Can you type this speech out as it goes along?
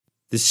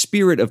The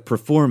spirit of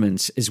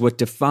performance is what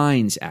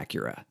defines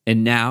Acura.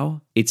 And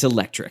now, it's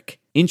electric.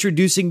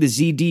 Introducing the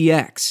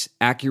ZDX,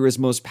 Acura's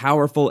most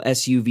powerful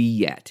SUV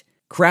yet.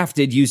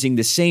 Crafted using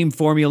the same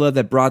formula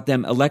that brought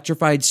them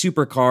electrified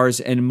supercars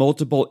and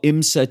multiple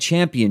IMSA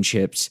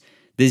championships,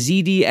 the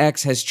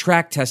ZDX has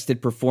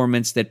track-tested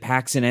performance that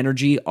packs an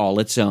energy all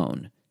its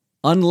own.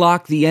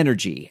 Unlock the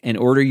energy and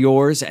order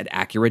yours at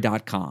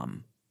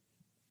Acura.com.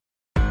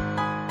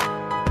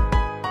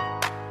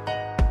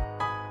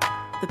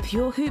 The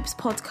Pure Hoops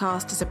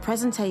podcast is a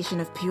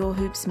presentation of Pure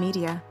Hoops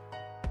Media.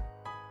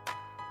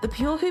 The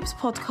Pure Hoops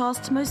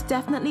podcast most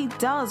definitely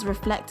does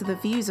reflect the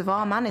views of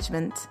our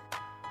management.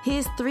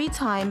 Here's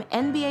three-time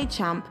NBA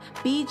champ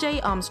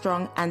BJ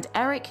Armstrong and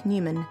Eric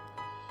Newman.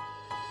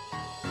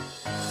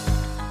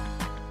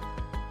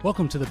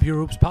 Welcome to the Pure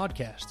Hoops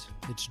podcast.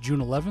 It's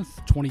June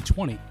 11th,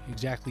 2020,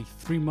 exactly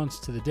 3 months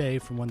to the day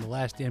from when the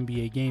last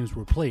NBA games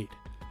were played.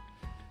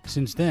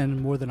 Since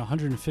then, more than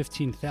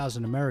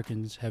 115,000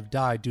 Americans have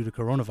died due to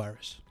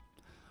coronavirus.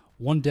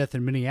 One death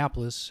in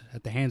Minneapolis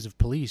at the hands of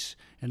police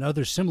and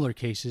other similar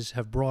cases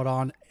have brought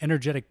on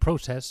energetic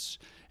protests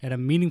and a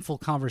meaningful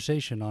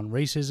conversation on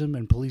racism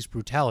and police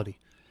brutality.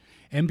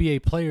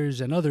 NBA players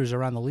and others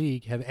around the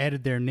league have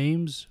added their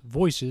names,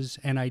 voices,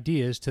 and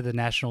ideas to the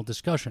national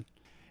discussion.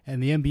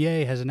 And the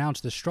NBA has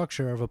announced the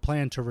structure of a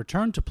plan to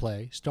return to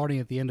play starting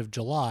at the end of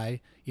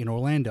July in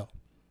Orlando.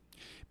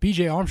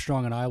 BJ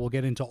Armstrong and I will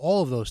get into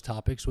all of those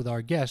topics with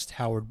our guest,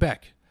 Howard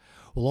Beck.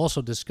 We'll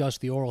also discuss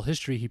the oral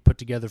history he put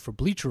together for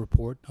Bleacher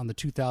Report on the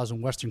 2000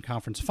 Western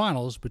Conference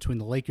Finals between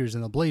the Lakers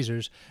and the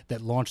Blazers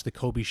that launched the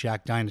Kobe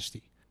Shaq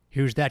dynasty.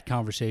 Here's that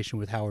conversation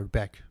with Howard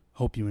Beck.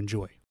 Hope you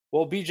enjoy.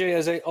 Well, BJ,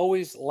 as I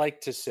always like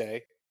to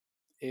say,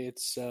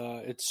 it's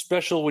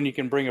special when you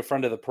can bring a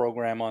friend of the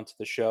program onto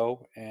the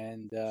show,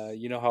 and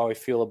you know how I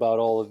feel about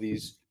all of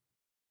these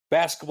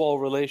basketball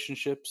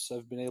relationships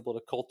I've been able to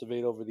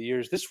cultivate over the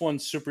years. This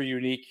one's super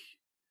unique.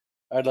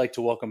 I'd like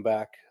to welcome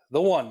back the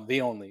one,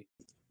 the only,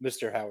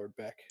 Mr. Howard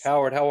Beck.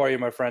 Howard, how are you,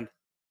 my friend?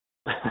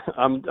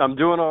 I'm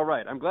doing all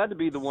right. I'm glad to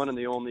be the one and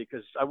the only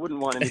because I wouldn't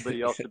want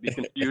anybody else to be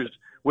confused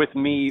with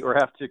me or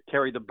have to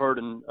carry the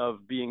burden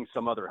of being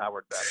some other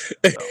Howard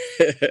Beck.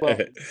 So. Well,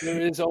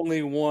 there is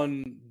only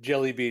one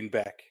Jelly Bean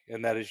Beck,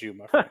 and that is you,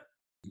 my friend.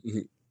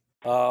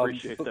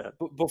 Appreciate that.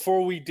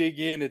 Before we dig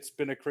in, it's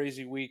been a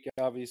crazy week,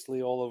 obviously,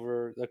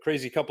 a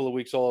crazy couple of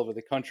weeks all over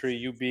the country.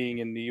 You being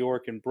in New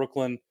York and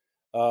Brooklyn,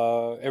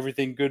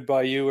 everything good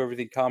by you?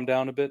 Everything calmed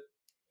down a bit?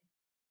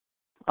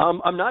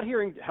 I'm not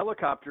hearing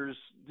helicopters,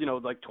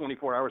 like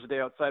 24 hours a day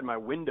outside my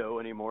window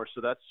anymore,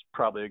 so that's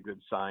probably a good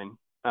sign.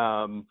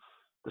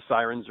 The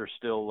sirens are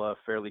still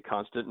fairly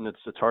constant, and it's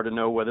hard to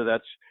know whether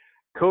that's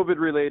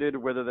COVID-related,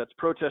 whether that's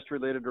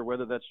protest-related, or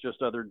whether that's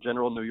just other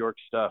general New York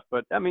stuff.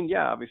 But,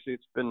 obviously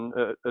it's been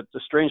a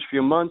strange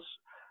few months,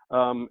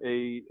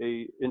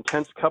 a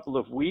intense couple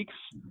of weeks.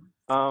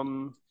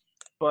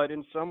 But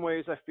in some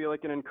ways, I feel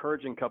like an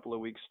encouraging couple of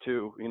weeks,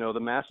 too. The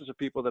masses of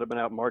people that have been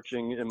out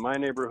marching in my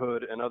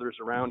neighborhood and others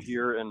around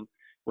here and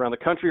around the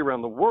country,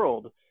 around the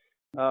world,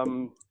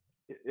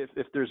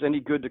 if there's any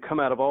good to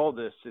come out of all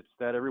this, it's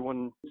that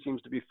everyone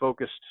seems to be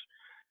focused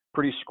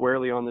pretty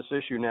squarely on this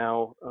issue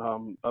now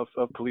of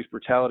police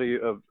brutality,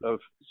 of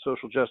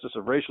social justice,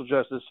 of racial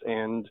justice.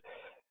 And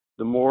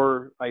the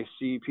more I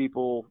see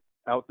people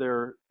out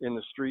there in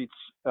the streets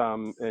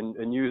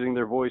and using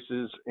their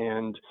voices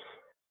and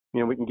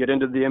we can get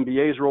into the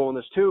NBA's role in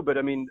this too, but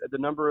the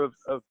number of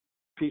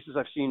pieces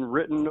I've seen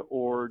written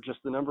or just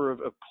the number of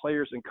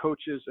players and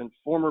coaches and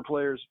former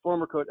players,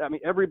 former coach,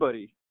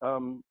 everybody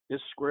is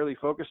squarely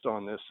focused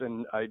on this.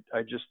 And I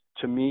just,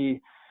 to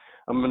me,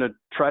 I'm going to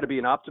try to be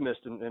an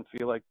optimist and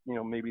feel like,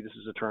 maybe this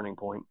is a turning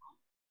point.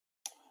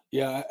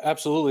 Yeah,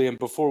 absolutely. And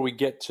before we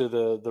get to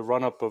the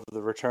run-up of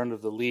the return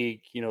of the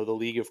league, the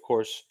league, of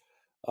course,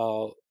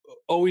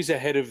 always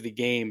ahead of the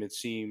game, it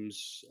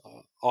seems,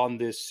 on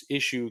this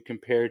issue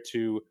compared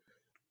to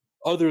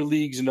other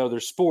leagues and other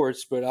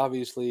sports. But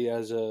obviously,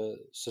 as a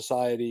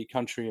society,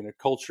 country, and a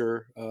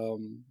culture,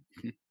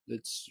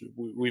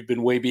 we've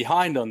been way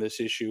behind on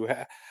this issue.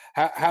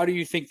 How do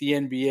you think the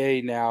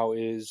NBA now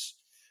is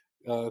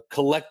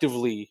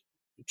collectively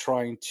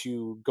trying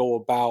to go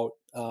about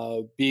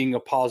being a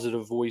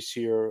positive voice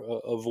here,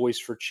 a voice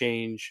for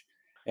change?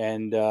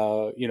 And,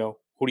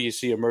 who do you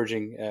see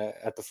emerging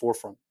at the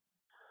forefront?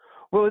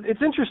 Well,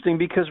 it's interesting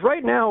because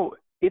right now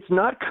it's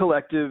not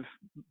collective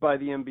by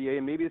the NBA,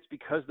 and maybe it's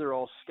because they're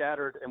all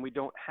scattered and we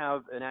don't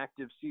have an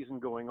active season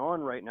going on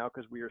right now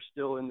because we are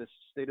still in this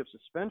state of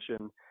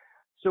suspension.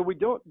 So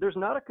there's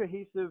not a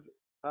cohesive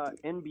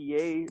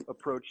NBA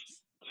approach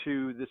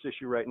to this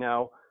issue right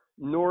now,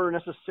 nor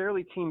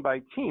necessarily team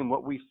by team.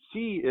 What we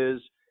see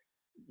is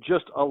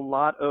just a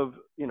lot of,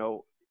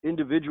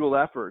 individual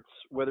efforts,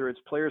 whether it's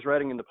players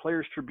writing in the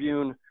Players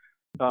Tribune,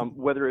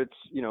 whether it's,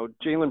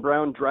 Jaylen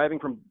Brown driving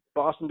from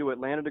Boston to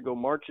Atlanta to go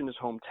march in his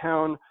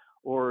hometown,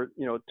 or,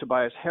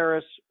 Tobias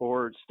Harris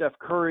or Steph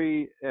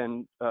Curry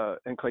and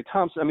Klay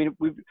Thompson.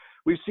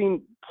 We've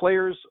seen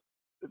players,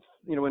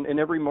 in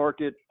every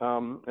market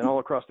and all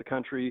across the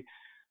country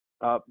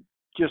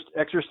just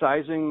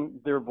exercising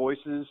their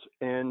voices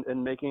and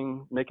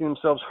making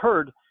themselves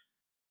heard.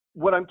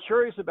 What I'm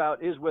curious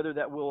about is whether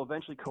that will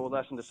eventually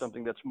coalesce into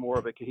something that's more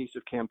of a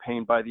cohesive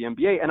campaign by the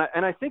NBA,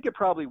 and I think it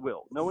probably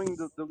will. Knowing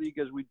the league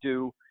as we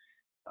do,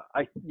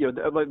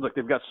 look,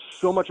 they've got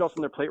so much else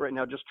on their plate right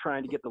now, just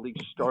trying to get the league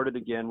started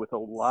again with a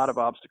lot of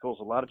obstacles,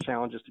 a lot of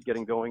challenges to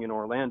getting going in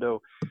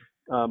Orlando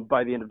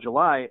by the end of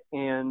July,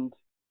 and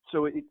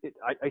so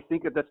I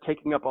think that's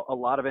taking up a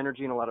lot of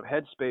energy and a lot of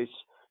headspace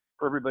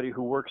for everybody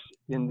who works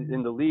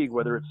in the league,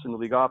 whether it's in the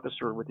league office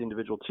or with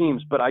individual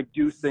teams. But I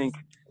do think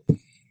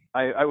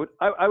I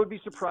would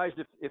be surprised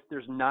if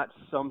there's not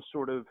some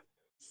sort of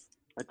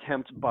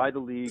attempt by the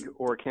league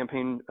or a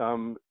campaign,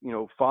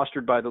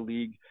 fostered by the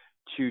league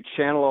to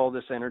channel all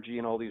this energy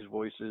and all these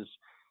voices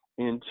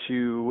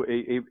into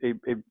a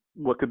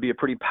what could be a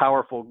pretty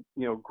powerful,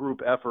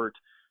 group effort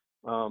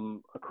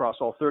across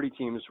all 30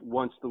 teams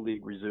once the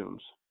league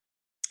resumes.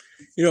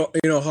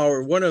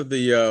 Howard, one of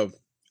the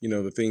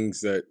the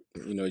things that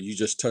you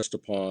just touched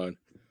upon,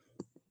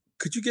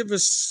 could you give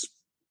us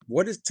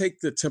what is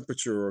take the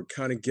temperature, or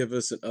kind of give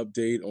us an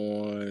update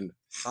on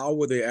how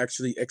will they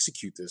actually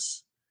execute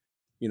this?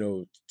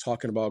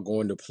 Talking about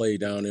going to play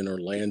down in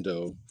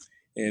Orlando,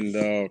 and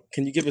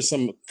can you give us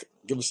an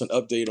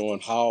update on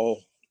how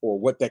or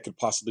what that could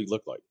possibly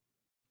look like?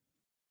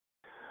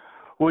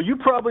 Well, you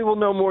probably will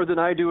know more than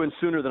I do and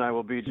sooner than I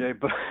will, BJ.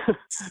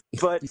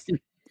 But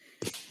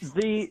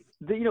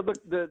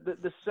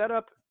the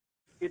setup,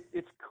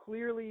 it's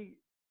clearly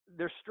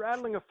they're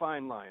straddling a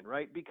fine line,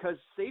 right? Because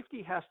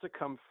safety has to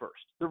come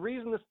first. The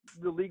reason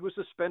the league was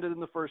suspended in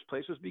the first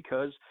place was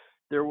because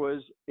there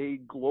was a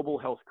global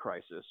health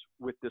crisis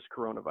with this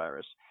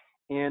coronavirus,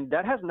 and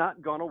that has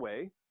not gone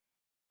away.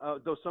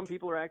 Though some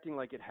people are acting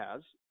like it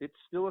has, it's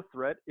still a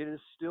threat. It is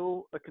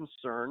still a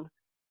concern.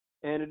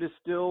 And it is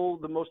still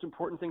the most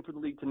important thing for the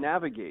league to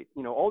navigate.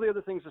 All the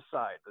other things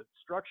aside, the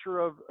structure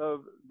of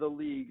the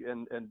league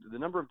and the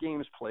number of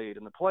games played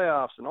and the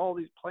playoffs and all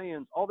these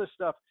play-ins, all this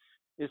stuff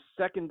is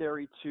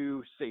secondary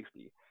to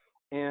safety.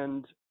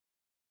 And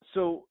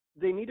so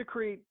they need to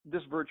create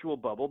this virtual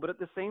bubble, but at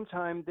the same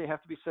time, they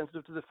have to be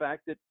sensitive to the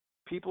fact that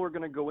people are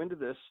going to go into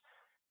this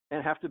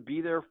and have to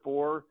be there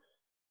for,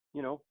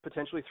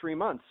 potentially 3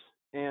 months,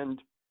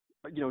 and,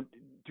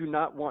 do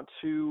not want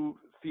to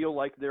feel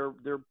like they're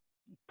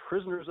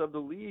prisoners of the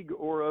league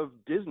or of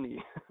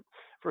Disney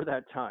for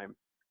that time.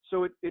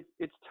 So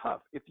it's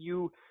tough. If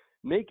you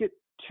make it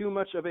too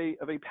much of a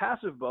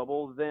passive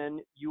bubble,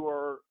 then you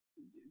are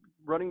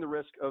running the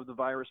risk of the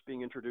virus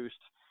being introduced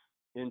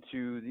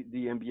into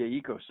the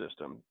NBA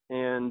ecosystem.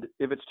 And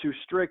if it's too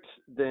strict,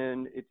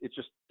 then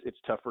it's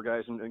tough for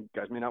guys, and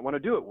guys may not want to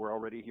do it. We're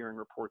already hearing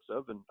reports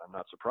of, and I'm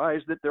not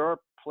surprised that there are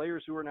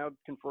players who are now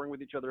conferring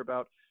with each other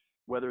about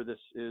whether this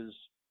is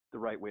the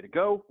right way to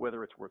go,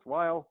 whether it's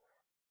worthwhile.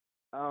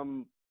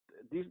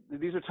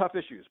 These are tough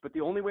issues, but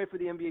the only way for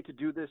the NBA to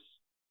do this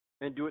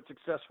and do it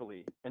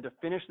successfully and to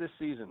finish this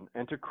season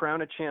and to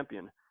crown a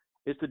champion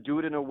is to do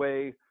it in a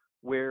way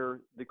where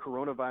the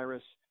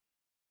coronavirus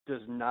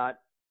does not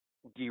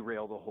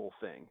derail the whole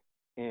thing.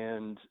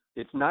 And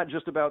it's not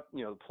just about,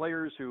 the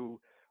players who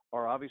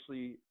are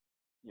obviously,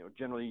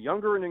 generally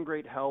younger and in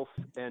great health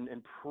and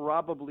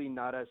probably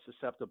not as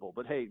susceptible.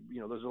 But hey,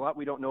 there's a lot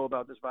we don't know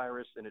about this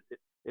virus, and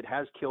it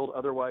has killed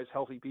otherwise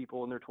healthy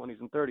people in their 20s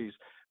and 30s.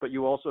 But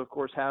you also, of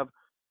course, have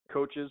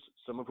coaches,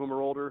 some of whom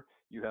are older.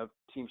 You have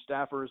team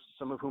staffers,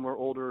 some of whom are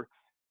older.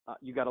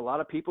 You got a lot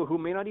of people who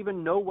may not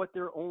even know what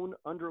their own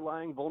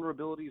underlying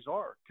vulnerabilities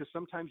are, because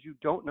sometimes you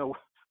don't know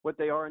what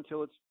they are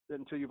until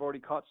you've already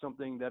caught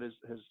something that has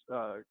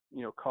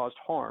caused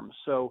harm.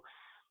 So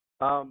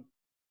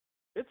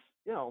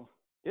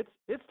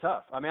it's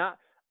tough. I mean,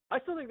 I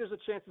still think there's a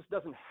chance this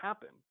doesn't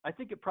happen. I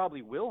think it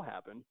probably will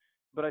happen,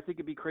 but I think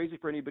it'd be crazy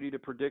for anybody to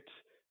predict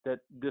that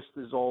this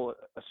is all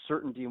a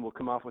certainty and will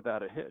come off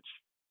without a hitch.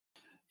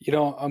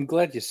 I'm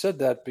glad you said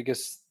that,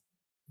 because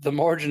the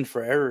margin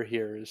for error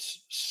here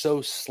is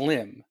so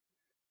slim.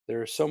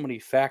 There are so many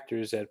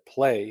factors at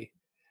play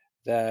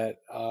that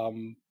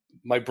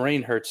my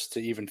brain hurts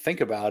to even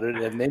think about it.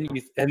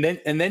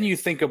 And then you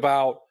think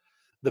about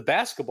the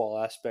basketball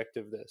aspect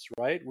of this,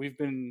 right? We've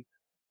been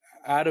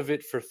out of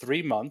it for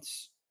 3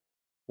 months.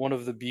 One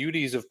of the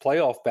beauties of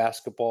playoff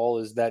basketball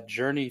is that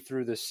journey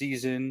through the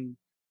season,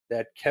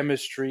 that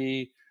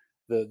chemistry,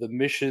 the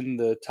mission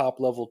the top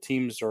level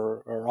teams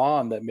are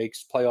on that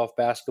makes playoff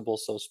basketball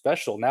so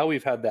special. Now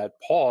we've had that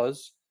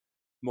pause,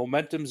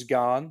 momentum's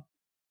gone,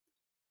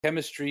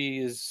 chemistry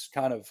is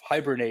kind of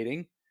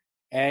hibernating,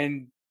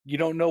 and you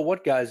don't know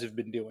what guys have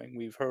been doing.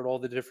 We've heard all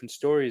the different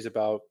stories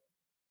about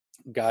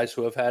guys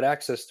who have had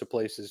access to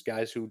places,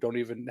 guys who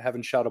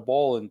haven't shot a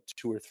ball in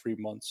 2 or 3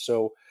 months.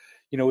 So,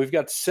 we've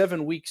got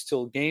 7 weeks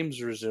till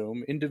games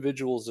resume.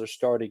 Individuals are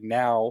starting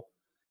now,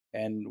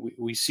 and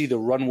we see the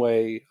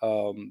runway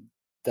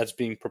that's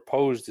being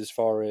proposed as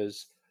far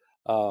as,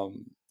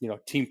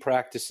 team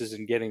practices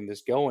and getting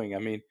this going. I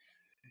mean,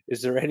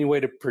 is there any way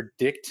to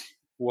predict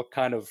what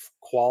kind of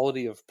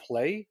quality of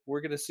play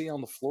we're going to see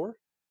on the floor?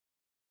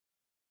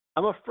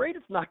 I'm afraid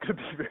it's not going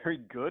to be very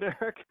good,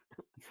 Eric.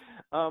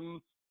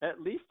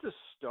 At least to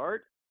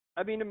start.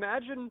 I mean,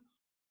 imagine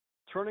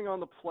turning on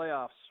the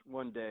playoffs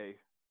one day,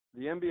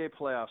 the NBA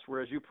playoffs,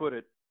 where, as you put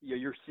it,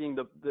 you're seeing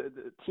the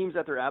teams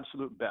at their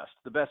absolute best.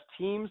 The best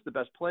teams, the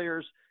best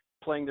players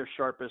playing their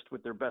sharpest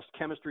with their best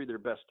chemistry, their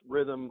best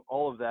rhythm,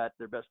 all of that,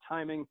 their best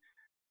timing.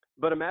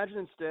 But imagine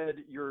instead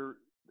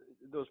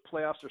those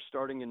playoffs are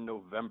starting in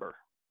November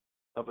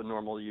of a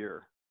normal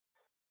year,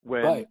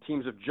 when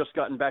teams have just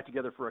gotten back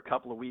together for a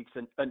couple of weeks.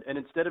 And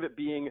instead of it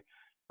being,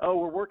 oh,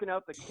 we're working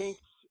out the kinks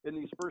in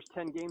these first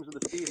 10 games of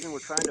the season, we're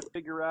trying to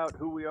figure out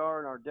who we are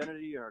and our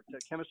identity and our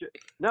chemistry.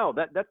 No,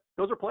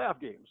 those are playoff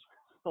games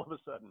all of a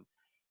sudden.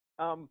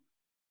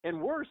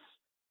 And worse,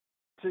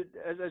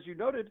 as you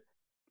noted,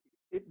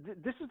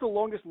 this is the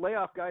longest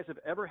layoff guys have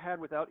ever had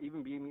without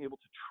even being able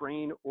to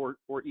train or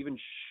even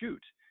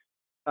shoot.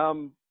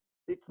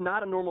 It's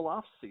not a normal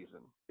off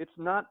season. It's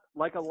not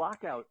like a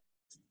lockout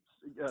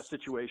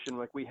situation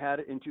like we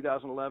had in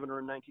 2011 or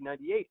in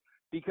 1998,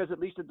 because at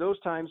least at those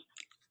times,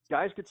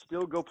 guys could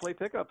still go play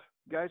pickup.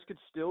 Guys could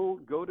still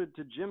go to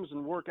gyms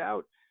and work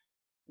out.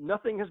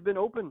 Nothing has been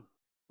open,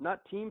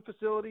 not team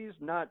facilities,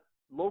 not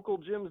local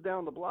gyms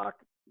down the block.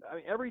 I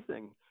mean,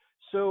 everything.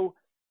 So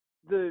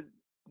the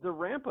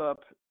ramp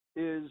up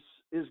is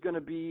going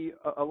to be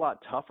a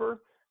lot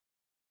tougher.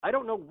 I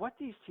don't know what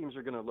these teams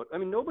are going to look. I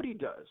mean, nobody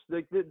does.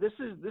 This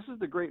is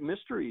the great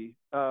mystery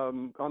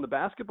on the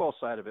basketball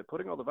side of it.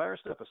 Putting all the virus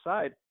stuff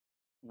aside,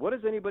 what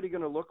is anybody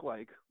going to look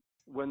like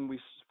when we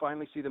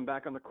finally see them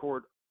back on the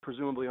court,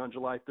 presumably on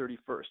July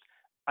 31st?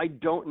 I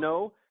don't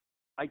know.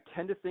 I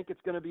tend to think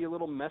it's going to be a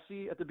little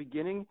messy at the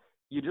beginning.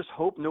 You just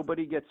hope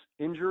nobody gets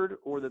injured,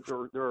 or that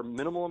there are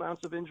minimal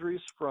amounts of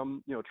injuries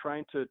from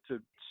trying to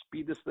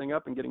speed this thing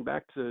up and getting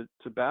back to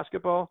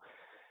basketball.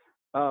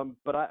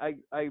 But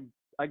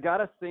I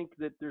gotta think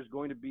that there's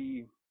going to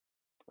be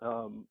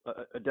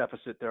a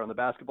deficit there on the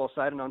basketball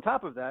side, and on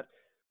top of that,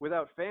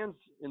 without fans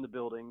in the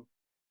building,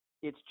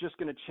 it's just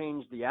going to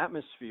change the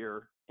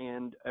atmosphere,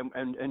 and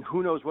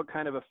who knows what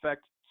kind of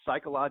effect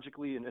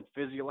psychologically and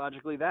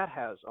physiologically that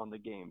has on the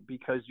game,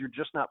 because you're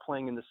just not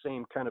playing in the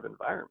same kind of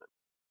environment.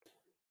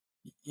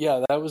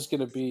 Yeah, that was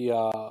going to be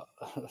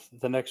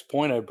the next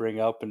point I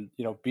bring up. And,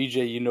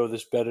 BJ, you know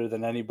this better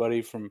than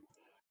anybody from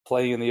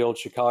playing in the old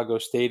Chicago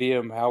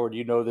Stadium. Howard,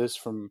 you know this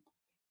from,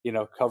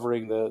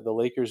 covering the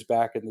Lakers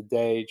back in the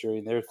day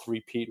during their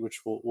three-peat,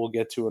 which we'll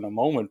get to in a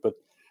moment. But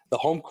the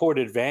home court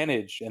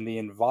advantage and the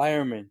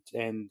environment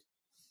and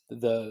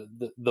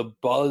the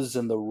buzz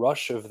and the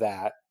rush of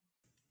that,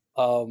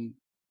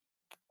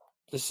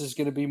 this is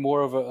going to be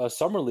more of a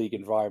summer league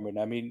environment.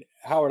 I mean,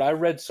 Howard, I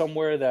read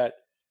somewhere that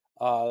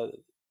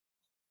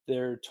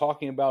they're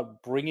talking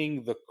about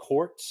bringing the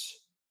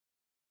courts,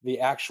 the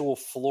actual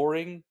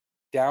flooring,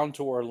 down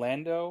to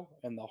Orlando,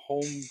 and the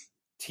home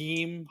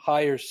team,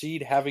 higher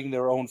seed, having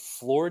their own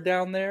floor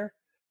down there.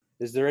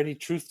 Is there any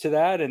truth to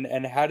that?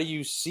 And how do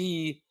you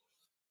see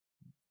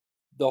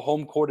the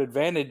home court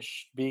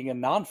advantage being a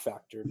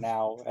non-factor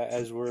now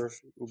as we're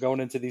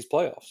going into these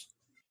playoffs?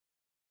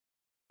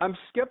 I'm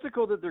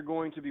skeptical that they're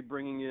going to be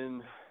bringing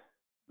in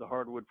the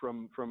hardwood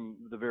from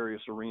the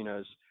various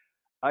arenas.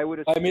 I would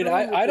assume. I mean,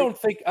 I don't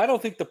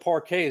think the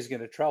parquet is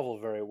going to travel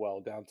very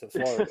well down to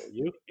Florida.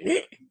 You?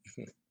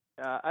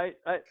 I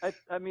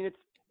mean,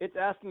 it's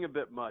asking a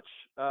bit much.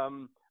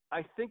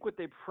 I think what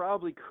they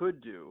probably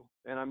could do,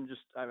 and I'm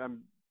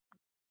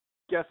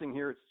guessing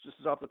here, it's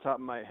just off the top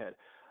of my head.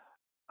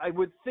 I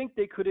would think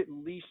they could at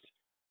least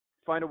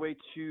find a way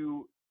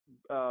to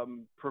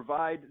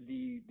provide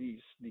the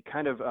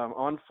kind of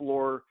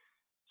on-floor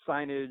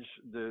signage,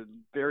 the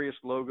various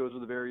logos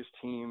of the various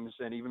teams,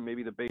 and even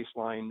maybe the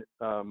baseline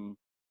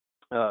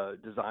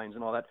designs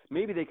and all that.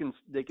 Maybe they can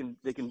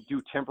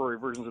do temporary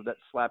versions of that,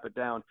 slap it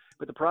down.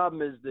 But the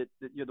problem is that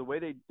the way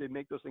they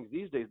make those things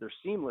these days, they're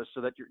seamless,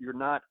 so that you're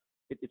not,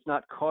 it's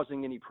not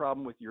causing any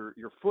problem with your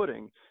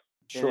footing.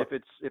 Sure.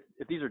 And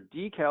if these are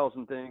decals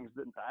and things,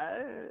 then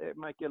it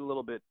might get a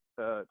little bit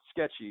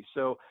sketchy.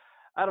 So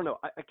I don't know.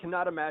 I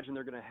cannot imagine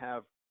they're going to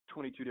have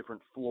 22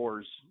 different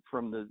floors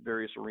from the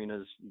various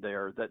arenas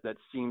there. That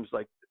seems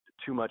like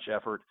too much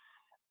effort.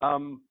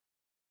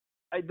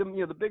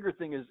 The bigger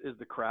thing is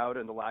the crowd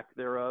and the lack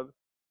thereof,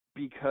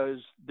 because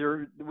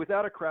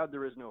without a crowd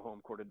there is no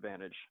home court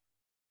advantage.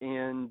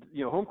 And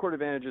home court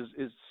advantage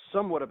is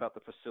somewhat about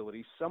the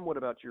facility, somewhat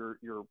about your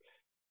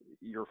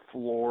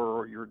floor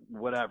or your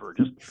whatever,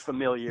 just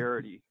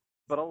familiarity.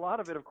 But a lot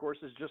of it, of course,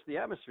 is just the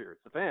atmosphere.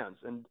 It's the fans,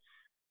 and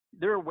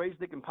there are ways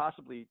they can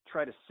possibly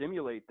try to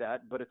simulate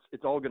that, but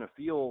it's all going to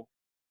feel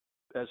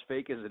as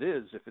fake as it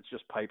is if it's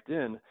just piped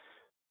in.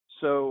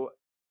 So,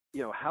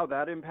 how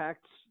that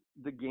impacts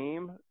the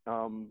game,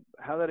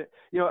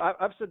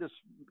 I've said this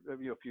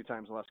a few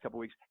times in the last couple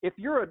of weeks. If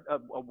you're a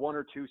 1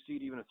 or 2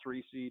 seed, even a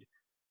 3 seed,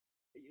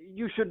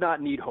 you should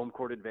not need home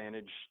court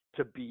advantage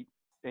to beat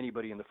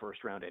anybody in the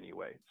first round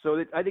anyway.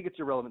 So I think it's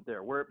irrelevant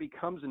there. Where it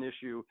becomes an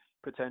issue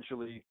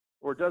potentially,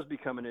 or does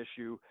become an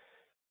issue,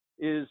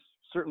 is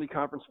certainly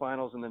conference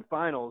finals and then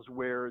finals,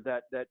 where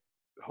that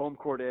home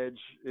court edge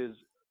is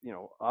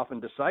often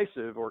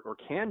decisive or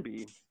can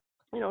be.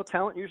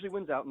 Talent usually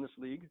wins out in this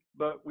league,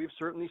 but we've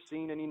certainly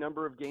seen any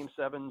number of game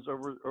sevens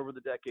over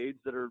the decades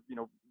that are,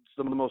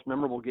 some of the most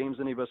memorable games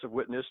any of us have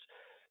witnessed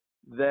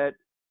that,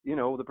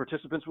 the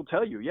participants will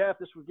tell you, yeah, if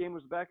this game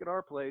was back at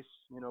our place,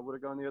 would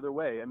have gone the other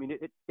way. I mean,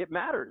 it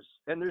matters.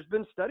 And there's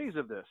been studies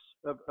of this,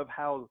 of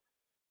how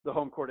the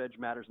home court edge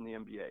matters in the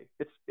NBA.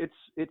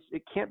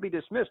 It can't be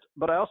dismissed,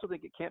 but I also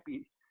think it can't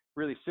be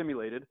really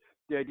simulated.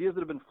 The ideas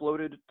that have been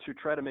floated to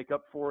try to make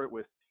up for it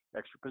with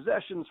extra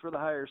possessions for the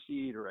higher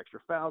seed or extra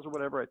fouls or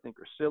whatever, I think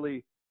are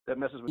silly. That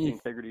messes with the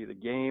integrity of the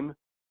game.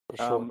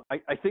 Sure.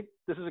 I think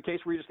this is a case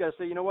where you just got to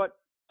say, you know what,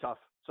 tough.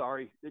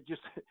 Sorry, it's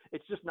just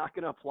not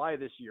going to apply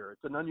this year.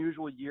 It's an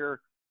unusual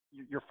year.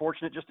 You're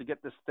fortunate just to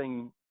get this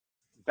thing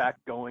back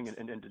going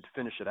and to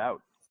finish it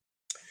out.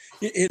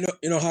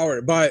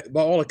 Howard, by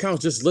all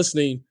accounts, just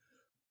listening,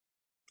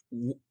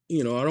 I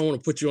don't want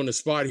to put you on the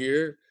spot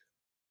here,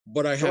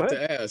 but I have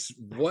to ask,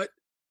 what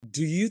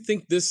do you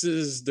think this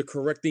is the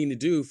correct thing to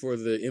do for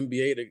the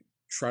NBA to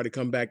try to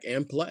come back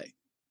and play?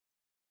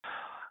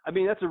 I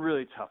mean, that's a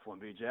really tough one,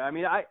 BJ. I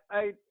mean,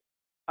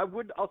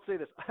 I'll say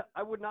this.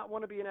 I would not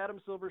want to be in Adam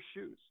Silver's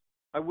shoes.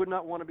 I would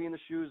not want to be in the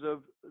shoes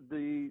of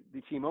the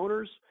team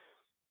owners,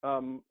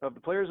 of the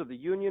players, of the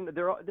union.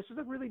 This is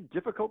a really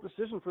difficult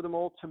decision for them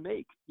all to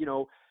make.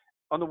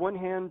 On the one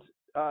hand,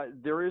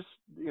 there is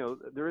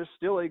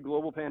still a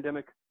global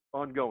pandemic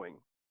ongoing,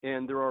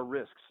 and there are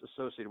risks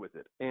associated with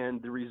it.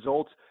 And the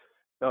result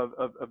of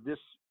this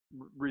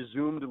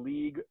resumed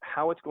league,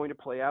 how it's going to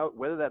play out,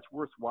 whether that's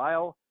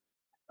worthwhile,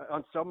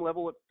 on some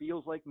level, it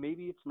feels like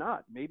maybe it's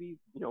not. Maybe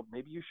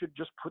you should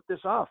just put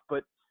this off.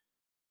 But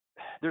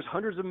there's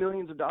hundreds of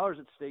millions of dollars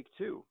at stake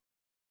too,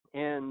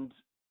 and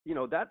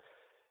that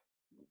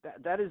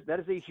is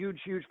a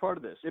huge part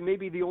of this. It may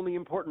be the only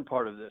important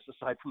part of this,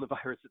 aside from the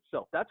virus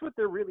itself. That's what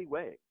they're really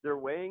weighing. They're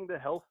weighing the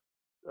health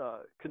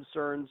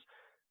concerns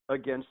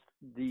against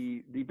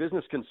the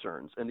business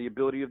concerns and the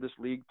ability of this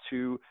league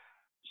to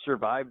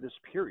survive this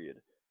period,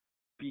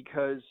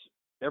 because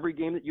every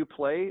game that you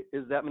play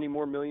is that many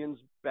more millions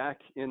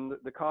back in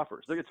the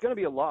coffers. It's going to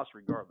be a loss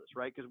regardless,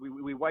 right? Because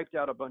we wiped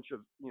out a bunch of,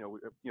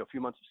 a few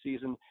months of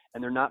season,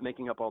 and they're not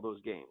making up all those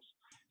games.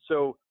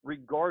 So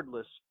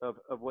regardless of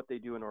what they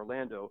do in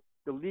Orlando,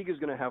 the league is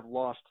going to have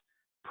lost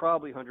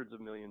probably hundreds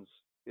of millions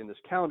in this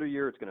calendar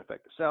year. It's going to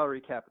affect the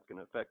salary cap. It's going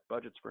to affect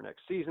budgets for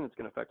next season. It's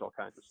going to affect all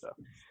kinds of stuff.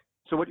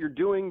 So what you're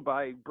doing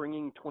by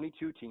bringing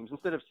 22 teams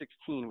instead of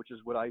 16, which is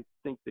what I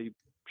think they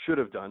should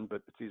have done,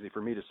 but it's easy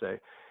for me to say.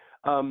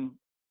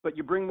 But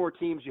you bring more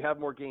teams, you have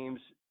more games,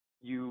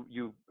 you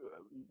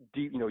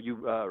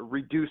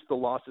reduce the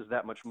losses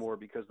that much more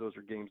because those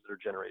are games that are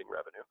generating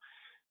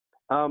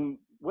revenue.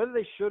 Whether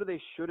they should or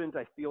they shouldn't,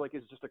 I feel like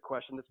is just a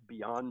question that's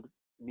beyond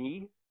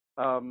me.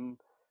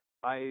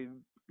 I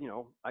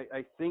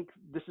think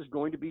this is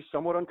going to be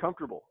somewhat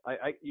uncomfortable.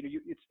 I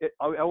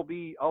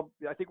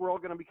think we're all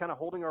going to be kind of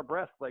holding our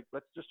breath. Like,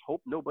 let's just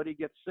hope nobody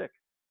gets sick.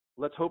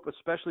 Let's hope,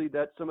 especially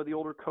that some of the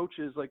older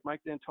coaches like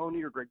Mike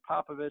D'Antoni or Greg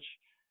Popovich,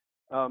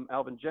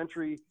 Alvin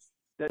Gentry,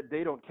 that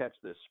they don't catch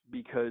this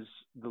because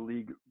the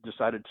league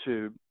decided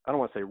to, I don't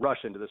want to say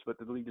rush into this, but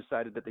the league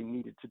decided that they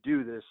needed to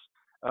do this.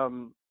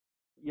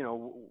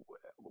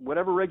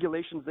 Whatever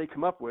regulations they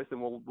come up with,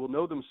 and we'll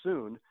know them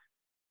soon,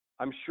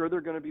 I'm sure they're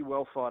going to be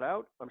well thought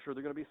out. I'm sure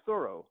they're going to be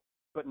thorough,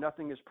 but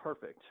nothing is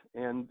perfect.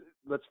 And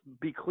let's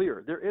be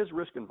clear, there is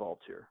risk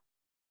involved here.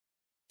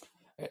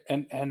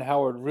 And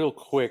Howard, real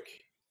quick,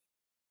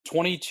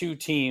 22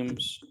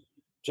 teams,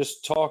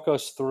 just talk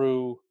us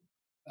through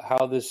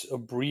how this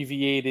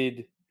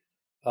abbreviated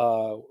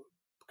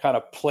kind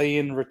of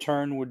play-in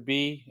return would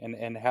be,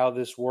 and how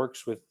this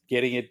works with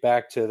getting it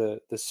back to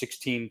the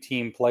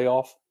 16-team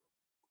playoff.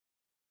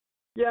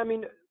 Yeah, I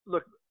mean,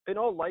 look, in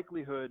all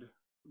likelihood,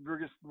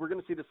 we're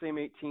going to see the same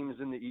 8 teams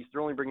in the East.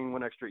 They're only bringing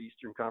one extra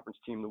Eastern Conference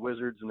team, the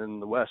Wizards, and then in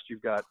the West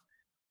you've got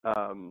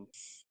 5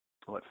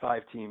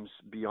 teams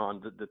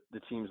beyond the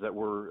teams that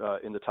were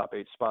in the top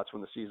 8 spots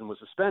when the season was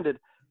suspended.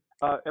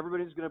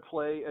 Everybody's going to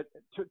play,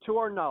 to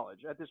our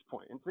knowledge at this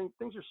point, and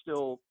things are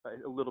still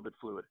a little bit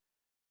fluid.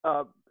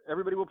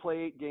 Everybody will play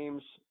 8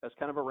 games as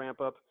kind of a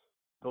ramp up.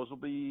 Those will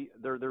be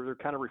they're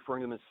kind of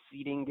referring to them as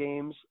seeding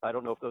games. I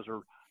don't know if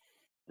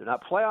they're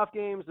not playoff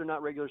games. They're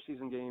not regular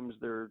season games.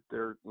 They're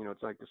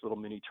it's like this little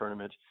mini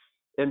tournament.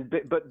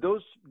 But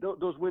those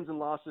wins and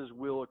losses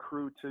will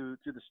accrue to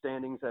the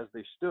standings as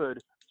they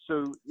stood.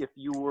 So if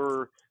you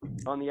were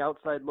on the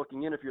outside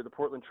looking in, if you're the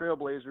Portland Trail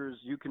Blazers,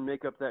 you can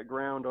make up that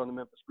ground on the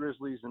Memphis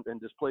Grizzlies and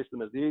displace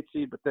them as the 8th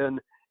seed. But then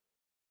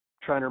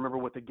trying to remember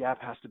what the gap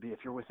has to be. If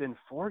you're within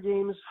 4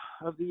 games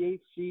of the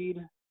 8th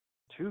seed,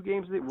 2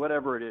 games,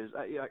 whatever it is,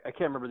 I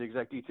can't remember the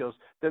exact details.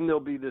 Then there'll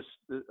be this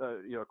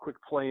quick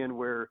play-in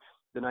where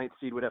the 9th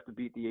seed would have to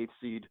beat the 8th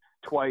seed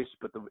twice,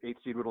 but the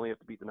 8th seed would only have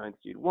to beat the 9th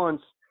seed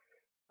once.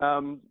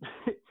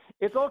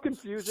 It's all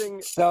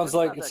confusing. Sounds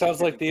like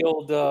the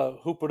old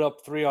hoop it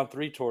up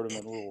 3-on-3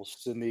 tournament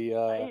rules in the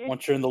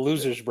once you're in the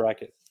losers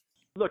bracket.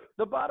 Look,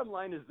 the bottom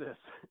line is this.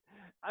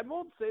 I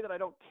won't say that I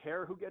don't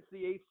care who gets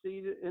the 8th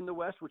seed in the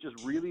West, which is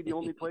really the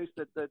only place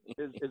that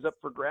is up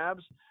for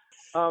grabs.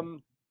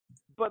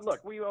 But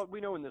look, we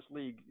know in this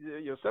league,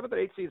 7th and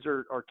 8th seeds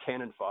are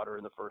cannon fodder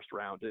in the first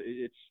round.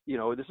 It's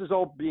this is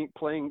all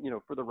playing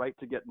for the right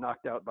to get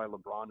knocked out by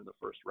LeBron in the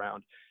first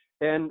round.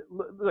 And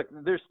look,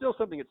 there's still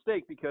something at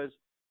stake because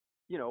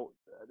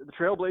the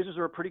Trailblazers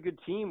are a pretty good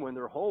team when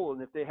they're whole,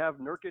 and if they have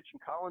Nurkic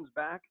and Collins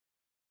back,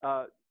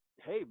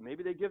 hey,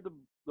 maybe they give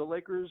the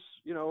Lakers,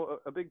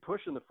 a big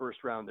push in the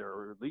first round there,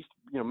 or at least,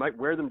 might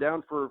wear them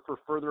down for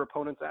further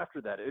opponents after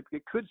that. It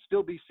could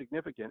still be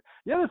significant.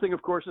 The other thing,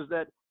 of course, is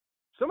that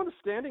some of the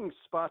standing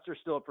spots are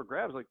still up for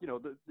grabs. Like,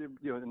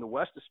 in the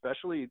West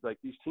especially, like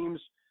these teams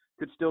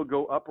could still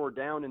go up or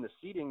down in the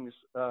seedings,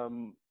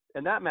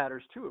 and that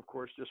matters too, of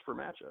course, just for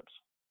matchups.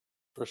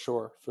 For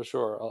sure.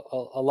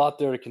 A lot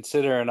there to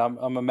consider, and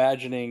I'm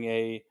imagining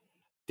a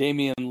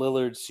Damian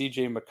Lillard,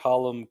 C.J.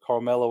 McCollum,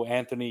 Carmelo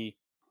Anthony,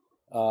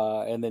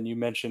 and then you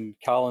mentioned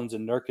Collins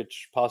and Nurkic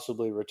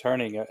possibly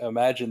returning.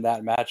 Imagine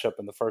that matchup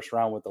in the first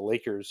round with the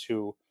Lakers,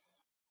 who,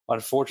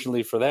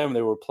 unfortunately for them,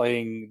 they were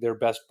playing their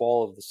best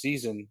ball of the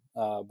season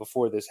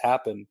before this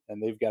happened,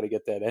 and they've got to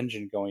get that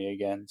engine going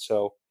again.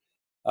 So,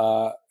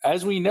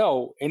 as we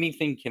know,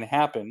 anything can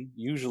happen.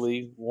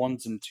 Usually,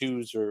 1s and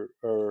 2s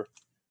are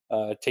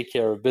take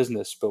care of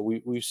business, but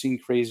we've seen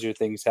crazier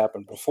things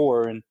happen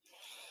before, and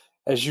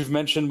as you've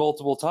mentioned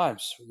multiple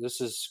times, this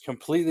is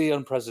completely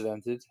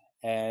unprecedented,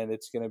 and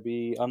it's going to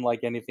be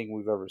unlike anything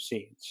we've ever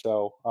seen.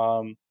 So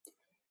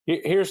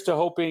here's to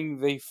hoping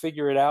they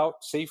figure it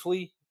out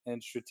safely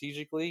and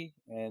strategically,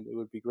 and it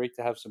would be great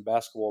to have some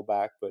basketball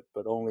back, but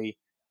only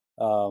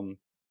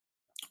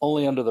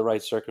under the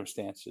right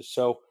circumstances.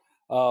 So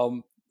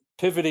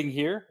pivoting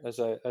here, as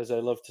I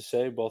love to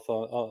say, both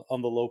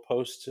on the low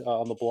post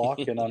on the block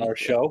and on our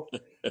show,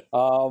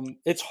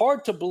 it's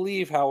hard to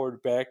believe,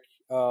 Howard Beck,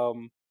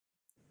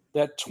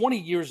 that 20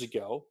 years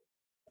ago,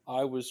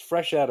 I was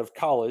fresh out of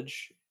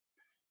college.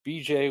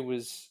 BJ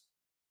was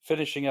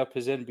finishing up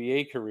his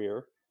NBA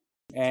career,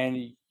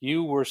 and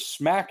you were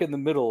smack in the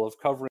middle of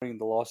covering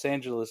the Los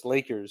Angeles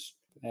Lakers.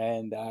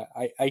 And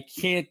I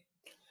can't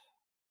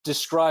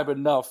describe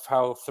enough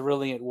how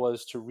thrilling it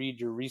was to read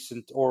your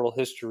recent oral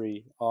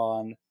history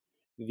on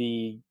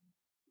the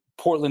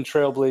Portland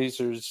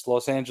Trailblazers,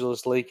 Los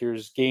Angeles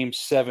Lakers, Game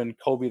 7,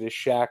 Kobe to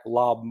Shaq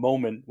lob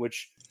moment,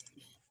 which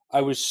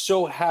I was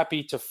so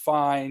happy to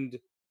find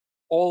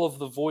all of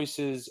the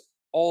voices,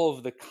 all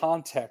of the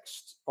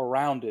context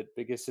around it,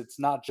 because it's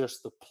not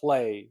just the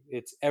play,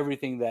 it's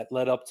everything that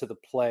led up to the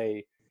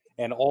play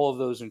and all of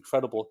those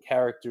incredible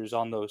characters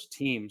on those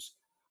teams.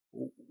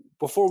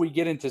 Before we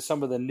get into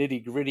some of the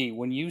nitty gritty,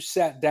 when you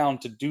sat down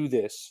to do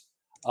this,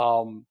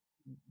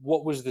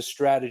 what was the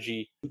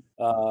strategy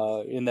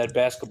in that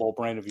basketball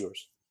brain of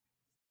yours?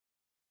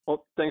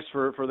 Well, thanks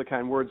for the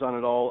kind words on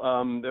it all.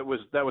 That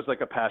was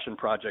like a passion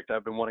project.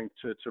 I've been wanting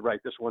to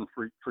write this one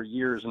for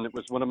years, and it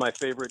was one of my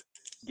favorite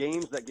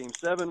games, that Game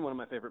 7, one of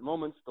my favorite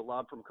moments, the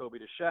lob from Kobe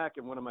to Shaq,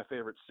 and one of my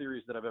favorite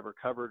series that I've ever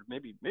covered,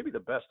 maybe the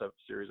best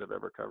series I've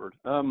ever covered.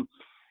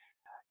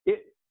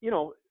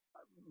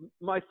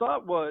 My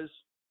thought was,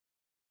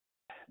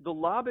 the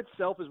lob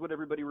itself is what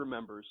everybody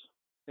remembers,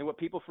 and what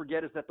people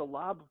forget is that the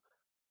lob,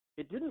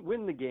 it didn't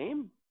win the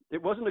game.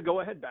 It wasn't a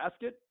go-ahead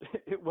basket.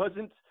 It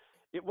wasn't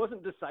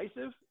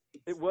decisive.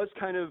 It was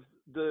kind of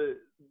the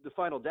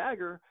final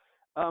dagger,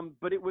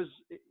 but it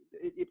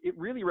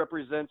really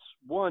represents,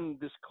 one,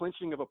 this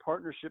clinching of a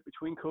partnership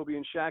between Kobe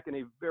and Shaq in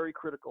a very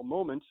critical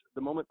moment,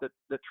 the moment that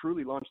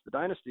truly launched the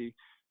dynasty.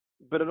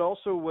 But it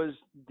also was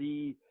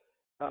the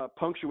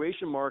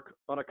punctuation mark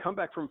on a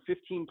comeback from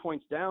 15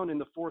 points down in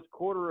the fourth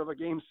quarter of a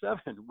Game 7,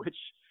 which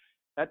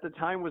at the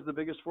time was the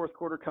biggest fourth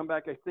quarter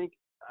comeback, I think.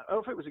 I don't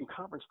know if it was in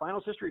conference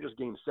finals history or just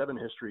Game 7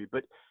 history,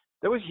 but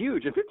that was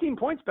huge. And 15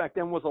 points back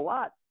then was a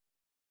lot.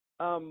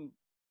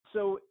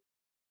 So,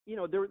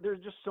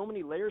 there's just so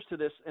many layers to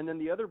this. And then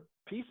the other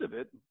piece of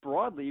it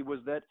broadly was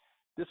that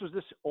this was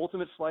this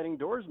ultimate sliding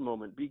doors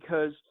moment,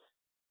 because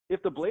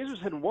if the Blazers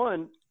had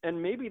won,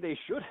 and maybe they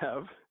should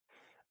have,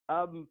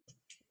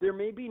 there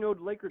may be no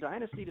Laker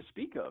dynasty to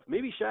speak of.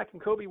 Maybe Shaq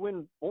and Kobe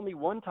win only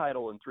one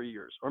title in 3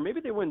 years, or maybe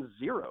they win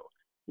 0.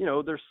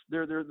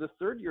 They're the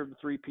third year of the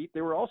three-peat.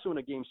 They were also in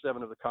a Game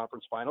 7 of the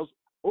conference finals,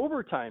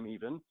 overtime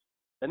even,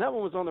 and that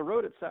one was on the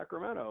road at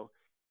Sacramento.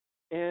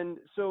 And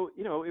so,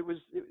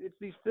 it's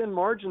these thin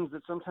margins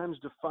that sometimes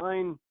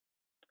define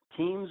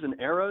teams and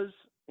eras,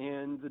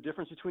 and the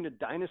difference between a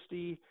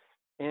dynasty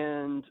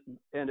and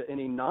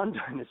a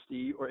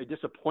non-dynasty, or a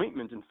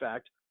disappointment, in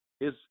fact,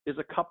 is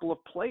a couple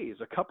of plays,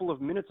 a couple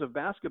of minutes of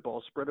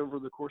basketball spread over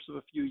the course of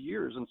a few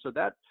years. And so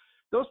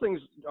those things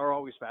are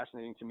always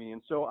fascinating to me.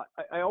 And so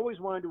I always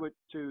wanted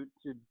to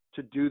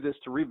do this,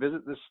 to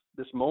revisit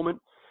this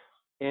moment.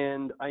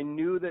 And I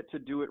knew that to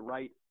do it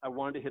right, I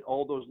wanted to hit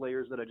all those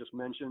layers that I just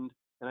mentioned.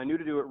 And I knew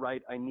to do it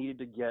right, I needed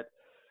to get,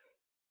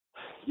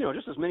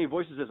 just as many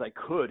voices as I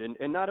could.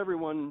 And not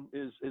everyone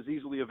is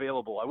easily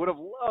available. I would have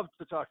loved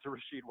to talk to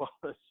Rasheed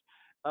Wallace,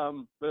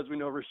 But as we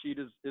know, Rasheed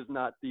is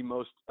not the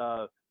most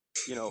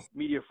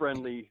media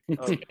friendly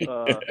of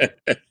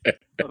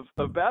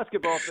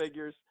basketball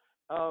figures.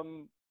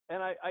 And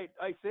I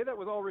say that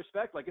with all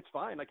respect. Like, it's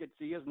fine. Like,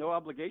 he has no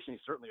obligation. He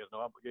certainly has no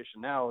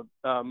obligation now.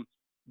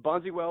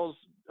 Bonzi Wells,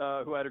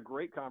 who I had a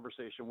great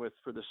conversation with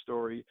for this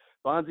story,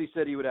 Bonzi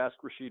said he would ask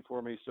Rasheed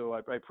for me. So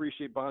I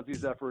appreciate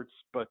Bonzi's efforts,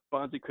 but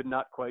Bonzi could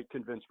not quite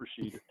convince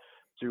Rasheed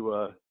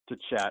to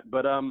chat.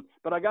 But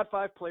I got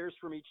 5 players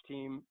from each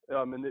team,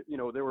 and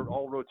they were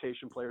all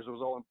rotation players. It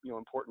was all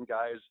important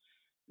guys.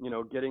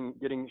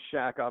 Getting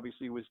Shaq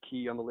obviously was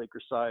key on the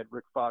Lakers side.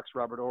 Rick Fox,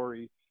 Robert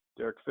Horry,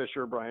 Derek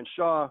Fisher, Brian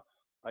Shaw.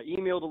 I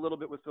emailed a little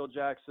bit with Phil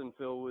Jackson.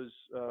 Phil was,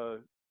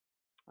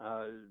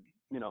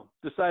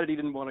 decided he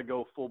didn't want to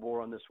go full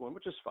bore on this one,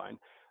 which is fine.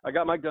 I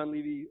got Mike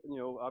Dunleavy,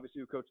 obviously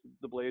who coached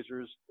the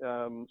Blazers.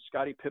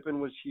 Scottie Pippen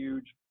was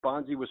huge.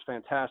 Bonzi was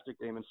fantastic.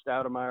 Damon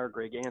Stoudemire,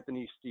 Greg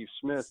Anthony, Steve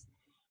Smith.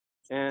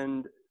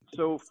 And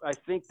so I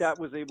think that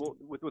was able,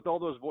 with all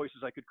those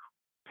voices, I could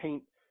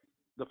paint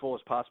the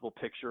fullest possible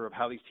picture of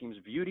how these teams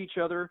viewed each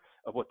other,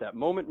 of what that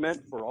moment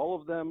meant for all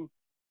of them.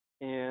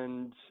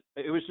 And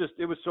it was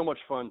so much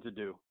fun to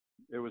do.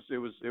 It was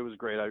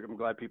great. I'm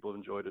glad people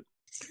enjoyed it.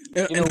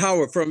 And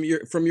Howard, from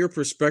your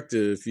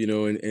perspective,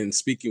 and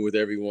speaking with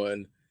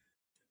everyone,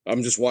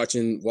 I'm just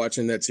watching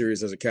that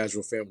series as a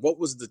casual fan. What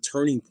was the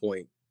turning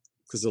point?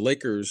 Because the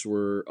Lakers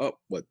were up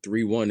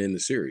 3-1 in the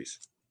series.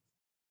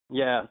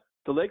 Yeah,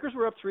 the Lakers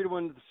were up 3-1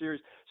 in the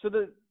series. So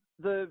the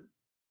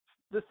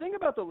thing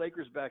about the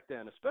Lakers back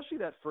then, especially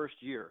that first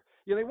year,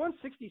 they won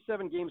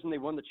 67 games and they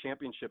won the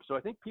championship. So I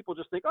think people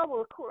just think, oh,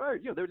 well, of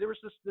course, there was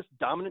this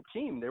dominant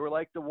team. They were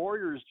like the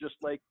Warriors, just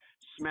like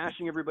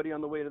smashing everybody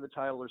on the way to the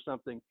title or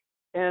something.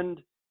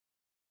 And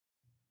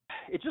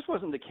it just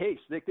wasn't the case.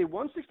 They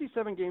won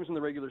 67 games in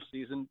the regular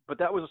season, but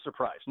that was a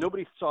surprise.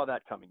 Nobody saw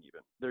that coming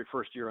even, their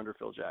first year under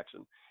Phil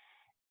Jackson.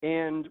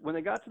 And when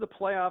they got to the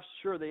playoffs,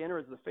 sure, they entered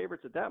as the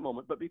favorites at that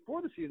moment. But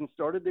before the season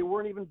started, they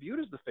weren't even viewed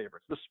as the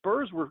favorites. The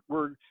Spurs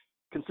were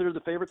considered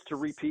the favorites to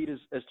repeat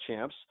as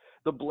champs.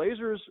 The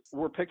Blazers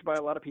were picked by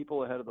a lot of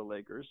people ahead of the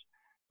Lakers.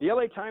 The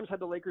LA Times had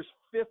the Lakers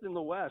 5th in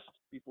the West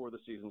before the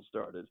season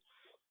started.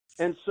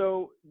 And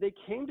so they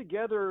came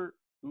together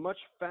much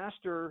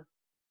faster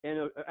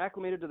and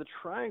acclimated to the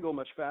triangle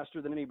much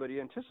faster than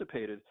anybody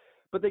anticipated.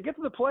 But they get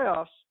to the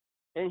playoffs,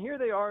 and here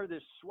they are,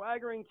 this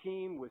swaggering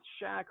team with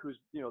Shaq, who's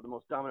the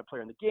most dominant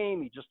player in the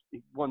game.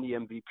 He won the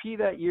MVP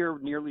that year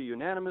nearly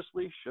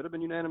unanimously, should have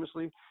been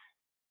unanimously.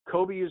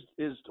 Kobe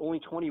is only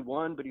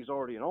 21, but he's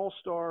already an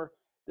all-star.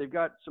 They've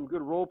got some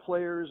good role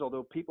players,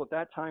 although people at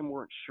that time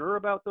weren't sure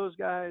about those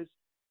guys.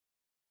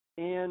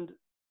 And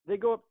they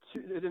go up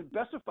to the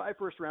best of 5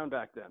 first round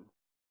back then.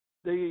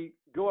 They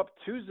go up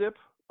 2-0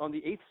 on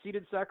the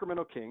 8th-seeded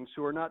Sacramento Kings,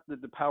 who are not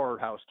the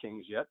powerhouse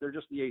Kings yet. They're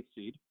just the 8th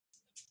seed.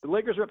 The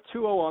Lakers are up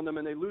 2-0 on them,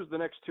 and they lose the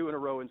next 2 in a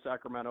row in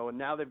Sacramento, and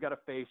now they've got to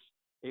face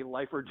a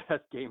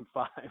life-or-death Game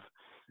 5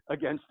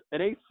 against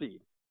an 8th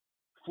seed,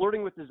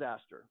 flirting with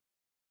disaster.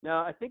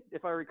 Now, I think,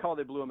 if I recall,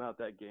 they blew them out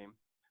that game.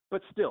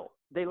 But still,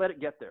 they let it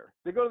get there.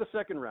 They go to the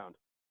second round.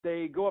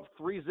 They go up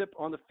 3-0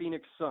 on the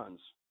Phoenix Suns.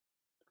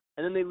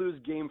 And then they lose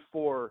Game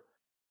 4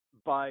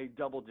 by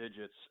double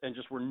digits and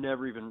just were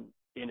never even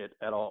in it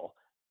at all.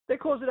 They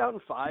closed it out in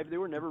 5. They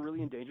were never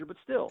really in danger, but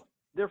still,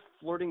 they're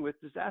flirting with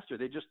disaster.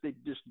 They just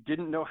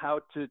didn't know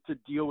how to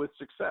deal with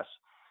success.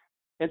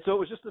 And so it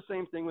was just the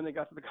same thing when they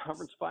got to the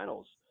conference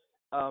finals.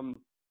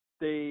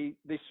 They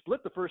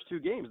split the first 2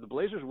 games. The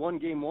Blazers won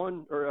Game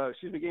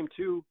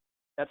 2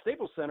 at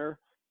Staples Center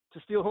to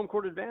steal home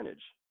court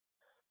advantage.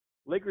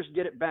 Lakers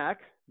get it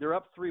back. They're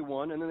up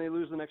 3-1, and then they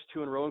lose the next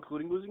 2 in a row,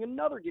 including losing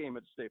another game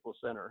at Staples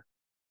Center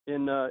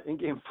in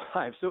Game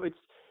 5. So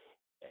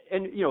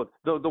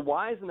the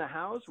whys and the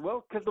hows,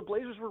 well, because the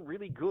Blazers were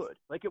really good.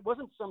 Like, it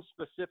wasn't some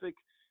specific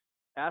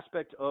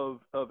aspect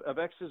of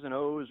X's and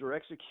O's or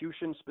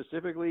execution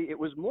specifically. It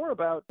was more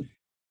about,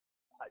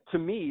 to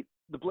me,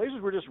 the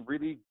Blazers were just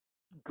really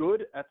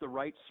good at the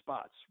right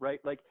spots,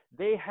 right? Like,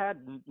 they had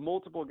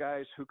multiple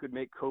guys who could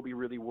make Kobe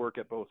really work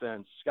at both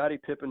ends. Scottie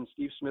Pippen,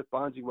 Steve Smith,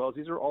 Bonzi Wells,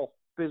 these are all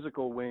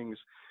physical wings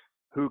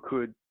who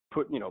could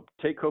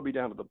take Kobe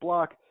down to the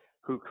block,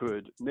 who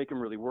could make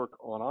him really work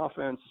on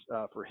offense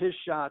for his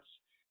shots.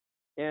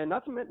 And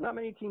not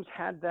many teams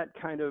had that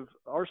kind of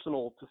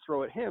arsenal to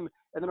throw at him.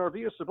 And then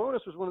Arvydas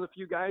Sabonis was one of the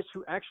few guys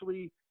who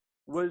actually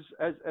was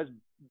as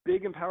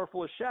big and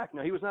powerful as Shaq.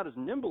 Now, he was not as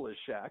nimble as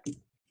Shaq,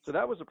 so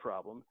that was a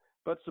problem.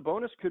 But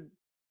Sabonis could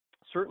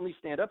certainly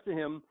stand up to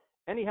him,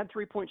 and he had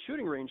 3-point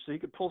shooting range, so he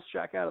could pull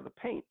Shaq out of the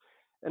paint.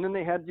 And then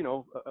they had,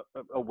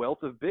 a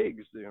wealth of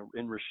bigs,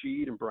 in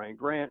Rasheed and Brian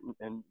Grant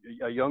and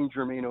a young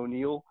Jermaine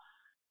O'Neal.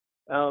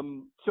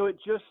 So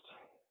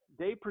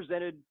they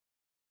presented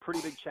pretty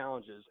big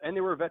challenges, and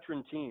they were a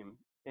veteran team.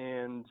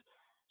 And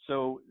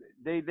so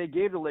they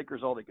gave the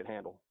Lakers all they could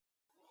handle.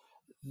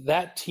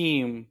 That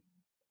team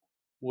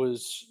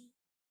was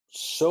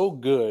so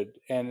good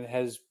and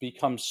has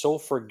become so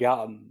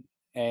forgotten.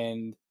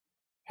 And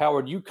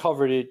Howard, you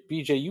covered it.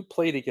 BJ, you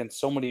played against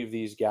so many of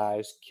these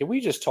guys. Can we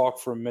just talk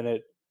for a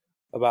minute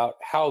about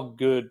how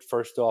good,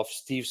 first off,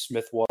 Steve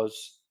Smith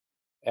was,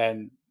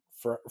 and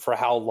for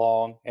how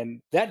long.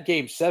 And that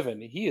Game 7,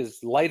 he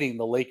is lighting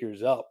the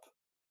Lakers up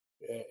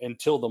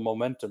until the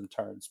momentum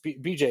turns.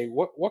 BJ,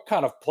 what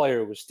kind of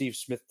player was Steve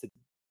Smith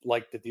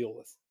to deal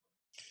with?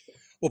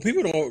 Well,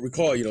 people don't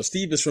recall,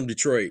 Steve is from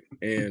Detroit,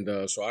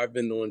 and so I've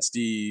been knowing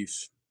Steve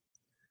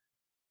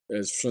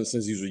since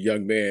he was a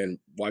young man,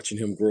 watching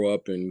him grow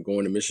up and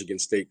going to Michigan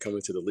State,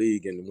 coming to the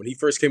league. And when he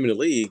first came in the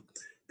league,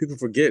 people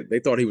forget they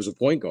thought he was a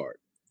point guard.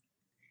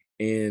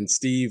 And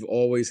Steve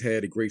always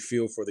had a great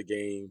feel for the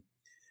game,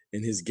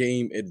 and his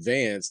game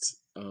advanced.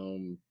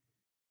 And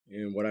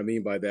what I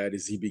mean by that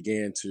is he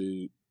began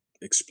to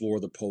explore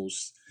the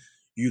post,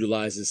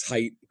 utilize his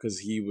height because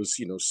he was,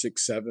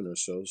 6'7" or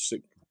so,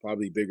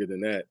 probably bigger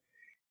than that.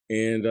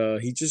 And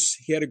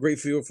he had a great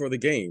feel for the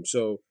game.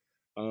 So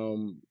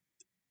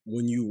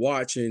when you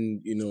watch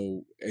and,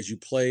 as you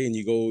play and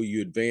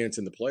you advance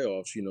in the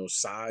playoffs,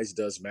 size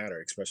does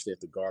matter, especially at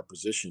the guard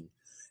position.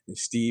 And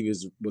Steve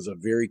was a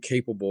very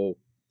capable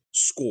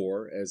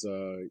scorer, as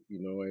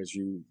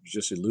you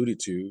just alluded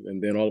to.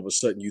 And then all of a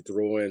sudden you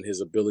throw in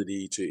his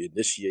ability to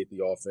initiate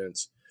the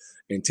offense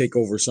and take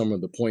over some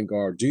of the point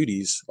guard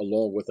duties,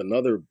 along with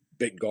another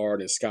big guard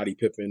and Scottie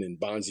Pippen and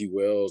Bonzi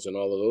Wells and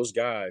all of those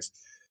guys.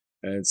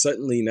 And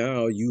suddenly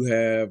now you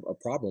have a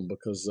problem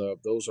because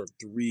those are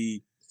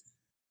three,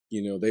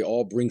 they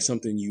all bring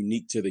something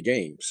unique to the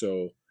game.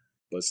 So,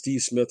 but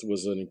Steve Smith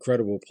was an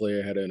incredible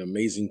player, had an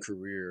amazing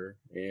career.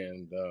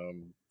 And,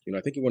 I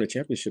think he won a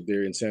championship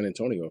there in San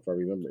Antonio, if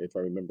I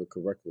remember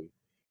correctly.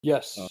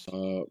 Yes.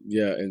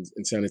 In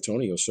San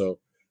Antonio. So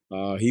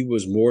he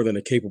was more than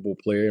a capable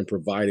player and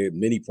provided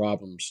many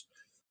problems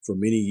for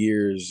many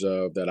years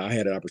that I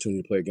had an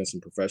opportunity to play against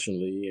him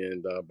professionally.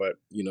 And but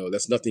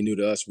that's nothing new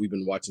to us. We've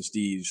been watching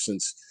Steve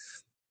since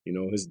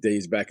his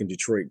days back in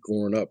Detroit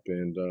growing up,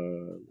 and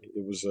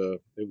it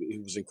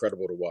was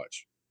incredible to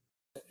watch.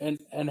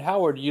 And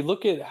Howard, you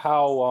look at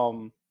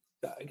how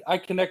I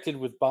connected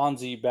with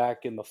Bonzi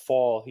back in the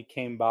fall. He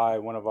came by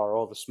one of our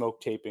All the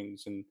Smoke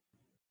tapings, and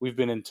we've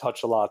been in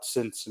touch a lot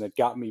since. And it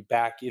got me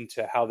back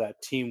into how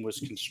that team was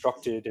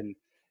constructed. And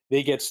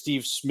they get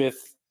Steve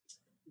Smith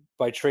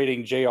by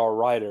trading J.R.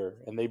 Rider,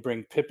 and they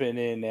bring Pippen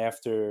in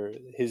after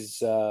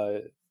his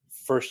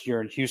first year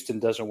in Houston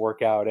doesn't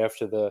work out,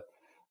 after the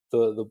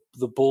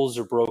Bulls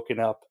are broken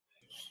up.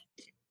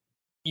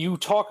 You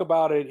talk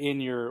about it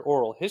in your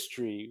oral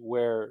history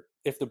where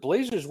if the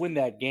Blazers win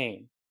that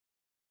game,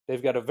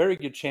 they've got a very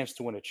good chance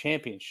to win a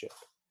championship.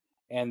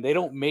 And they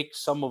don't make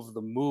some of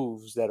the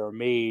moves that are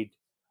made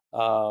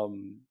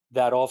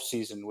that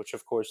offseason, which,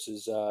 of course,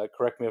 is,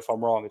 correct me if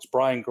I'm wrong, it's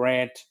Brian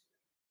Grant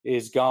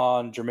is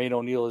gone, Jermaine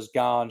O'Neal is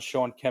gone,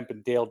 Sean Kemp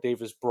and Dale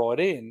Davis brought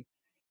in.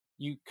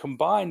 You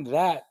combine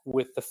that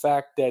with the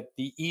fact that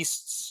the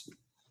East's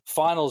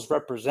finals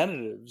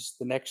representatives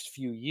the next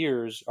few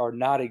years are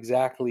not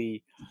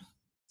exactly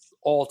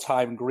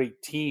all-time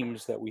great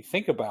teams that we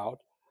think about.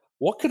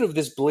 What could have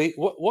this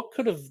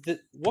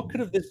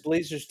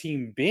Blazers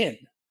team been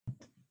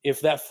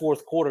if that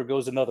fourth quarter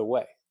goes another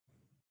way?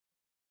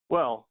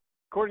 Well,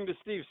 according to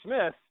Steve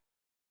Smith,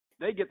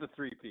 they get the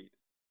three-peat.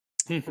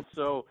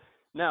 So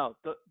now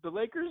the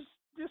Lakers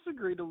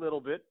disagreed a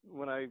little bit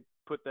when I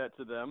put that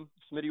to them.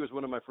 Smitty was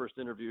one of my first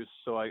interviews,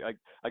 so I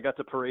got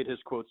to parade his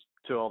quotes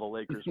to all the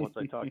Lakers once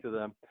I talked to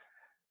them.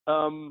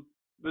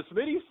 But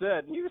Smitty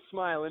said, he was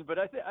smiling, but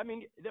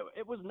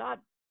it was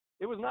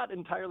not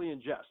entirely in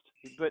jest.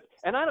 But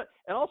and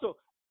also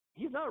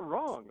he's not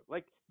wrong.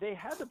 Like, they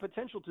had the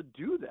potential to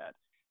do that.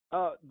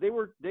 They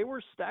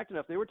were stacked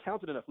enough. They were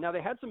talented enough. Now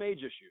they had some age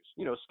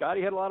issues.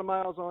 Scottie had a lot of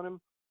miles on him.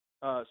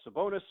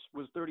 Sabonis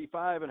was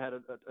 35 and had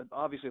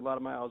obviously a lot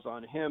of miles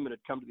on him, and had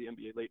come to the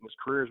NBA late in his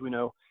career, as we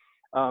know.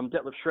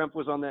 Detlef Schrempf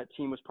was on that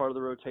team, was part of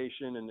the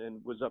rotation,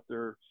 and was up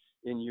there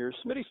in years.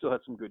 Smitty still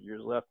had some good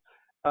years left.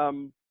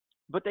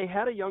 But they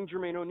had a young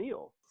Jermaine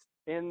O'Neal,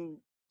 and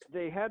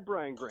they had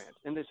Brian Grant,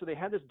 and so they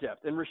had this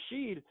depth. And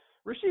Rasheed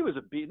was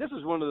a beast. This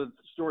is one of the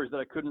stories that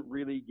I couldn't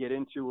really get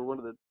into, or one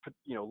of the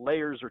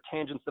layers or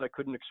tangents that I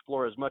couldn't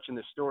explore as much in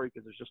this story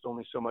because there's just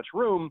only so much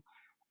room.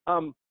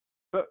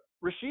 But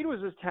Rasheed was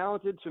as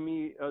talented to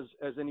me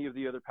as any of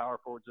the other power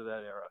forwards of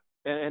that era.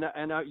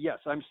 And yes,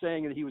 I'm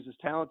saying that he was as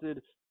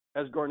talented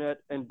as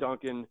Garnett and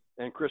Duncan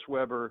and Chris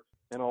Webber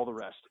and all the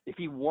rest. If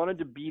he wanted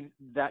to be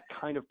that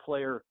kind of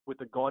player with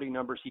the gaudy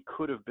numbers he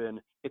could have been,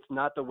 it's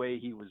not the way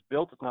he was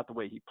built. It's not the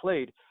way he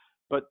played.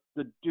 But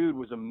the dude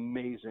was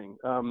amazing.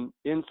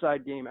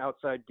 Inside game,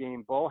 outside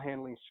game, ball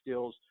handling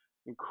skills,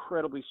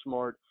 incredibly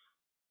smart,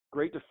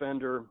 great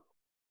defender.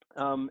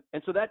 And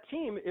so that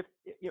team,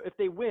 if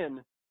they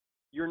win,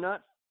 you're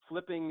not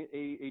flipping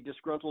a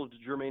disgruntled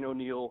Jermaine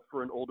O'Neal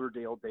for an older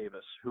Dale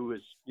Davis, who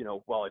is,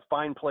 while a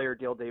fine player,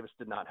 Dale Davis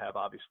did not have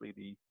obviously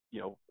the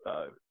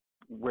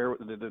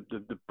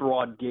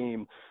broad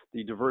game,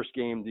 the diverse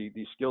game,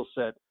 the skill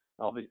set,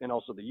 and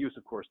also the youth,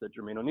 of course, that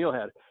Jermaine O'Neal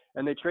had.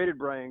 And they traded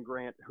Brian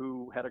Grant,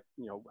 who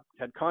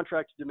had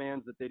contract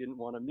demands that they didn't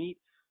want to meet,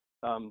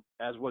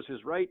 as was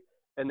his right.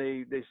 and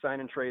they sign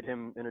and trade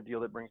him in a deal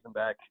that brings them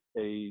back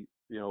a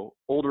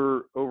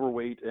older,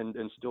 overweight,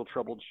 and still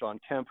troubled Sean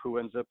Kemp, who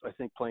ends up, I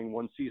think, playing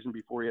one season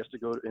before he has to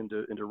go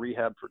into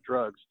rehab for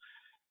drugs.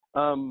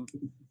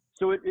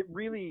 So it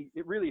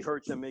really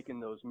hurts them making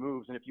those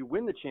moves. And if you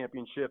win the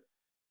championship,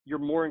 you're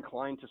more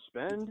inclined to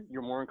spend.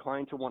 You're more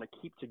inclined to want to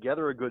keep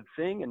together a good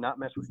thing and not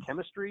mess with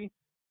chemistry.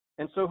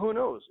 And so who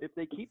knows? If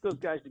they keep those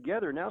guys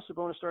together, now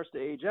Sabonis starts to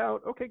age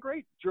out. Okay,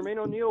 great. Jermaine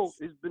O'Neal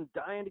has been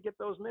dying to get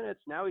those minutes.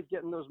 Now he's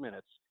getting those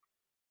minutes.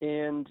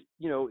 And,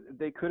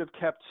 they could have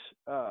kept,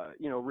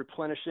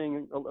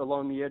 replenishing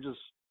along the edges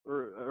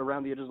or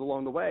around the edges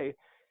along the way.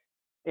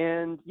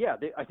 And, yeah,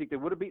 I think they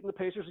would have beaten the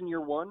Pacers in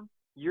year one.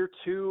 Year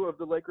two of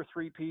the Laker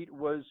three-peat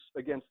was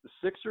against the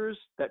Sixers.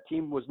 That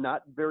team was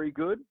not very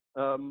good.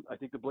 I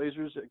think the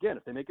Blazers, again,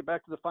 if they make it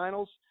back to the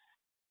finals,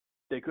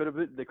 they could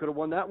have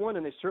won that one,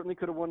 and they certainly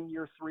could have won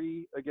year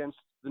three against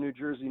the New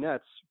Jersey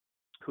Nets,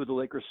 who the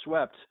Lakers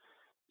swept.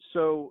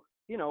 So,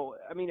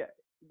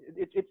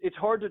 it's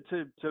hard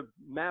to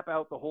map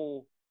out the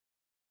whole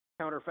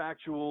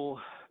counterfactual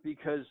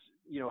because,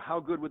 how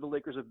good would the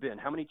Lakers have been?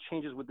 How many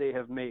changes would they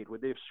have made?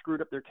 Would they have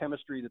screwed up their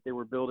chemistry that they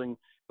were building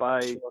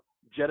by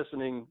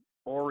jettisoning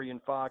Horry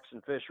and Fox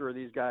and Fisher or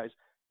these guys?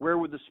 Where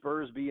would the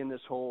Spurs be in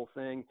this whole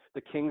thing?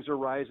 The Kings are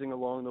rising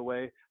along the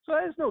way. So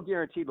there's no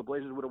guarantee the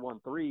Blazers would have won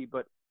three,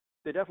 but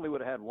they definitely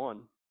would have had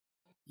one.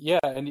 Yeah,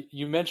 and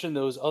you mentioned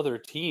those other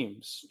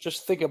teams.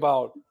 Just think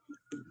about,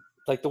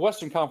 like, the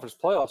Western Conference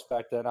playoffs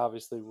back then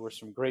obviously were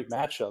some great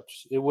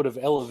matchups. It would have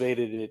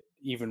elevated it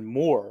even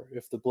more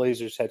if the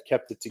Blazers had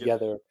kept it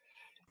together.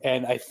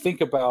 And I think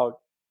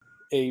about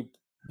a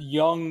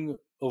young,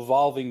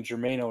 evolving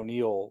Jermaine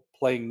O'Neal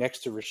playing next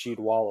to Rasheed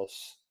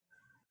Wallace.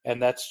 And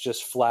that's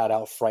just flat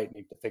out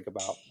frightening to think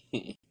about.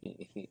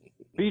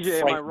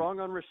 BJ, am I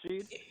wrong on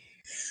Rasheed?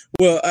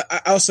 Well,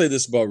 I'll say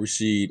this about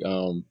Rasheed.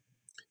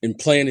 In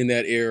playing in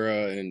that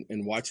era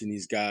and watching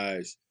these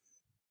guys,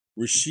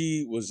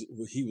 Rasheed was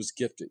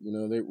gifted.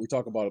 We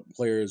talk about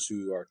players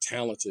who are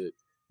talented.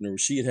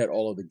 Rasheed had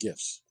all of the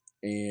gifts.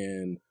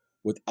 And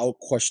without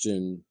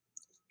question,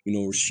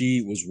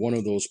 Rasheed was one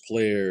of those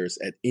players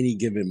at any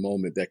given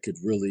moment that could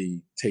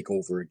really take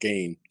over a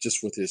game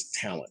just with his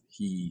talent.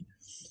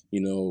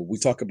 We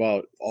talk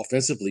about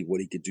offensively what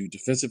he could do.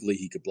 Defensively,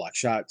 he could block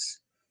shots.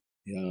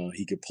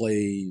 He could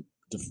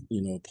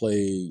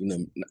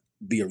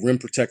be a rim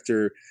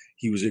protector.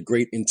 He was a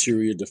great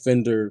interior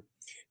defender,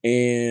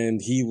 and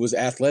he was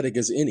athletic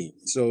as any.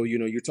 So,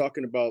 you're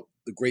talking about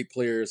the great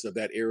players of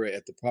that era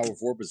at the power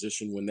forward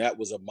position when that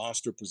was a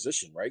monster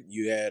position, right?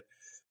 You had,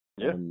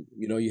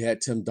 you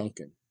had Tim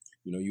Duncan.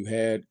 You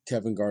had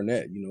Kevin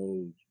Garnett.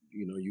 You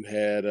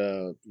had,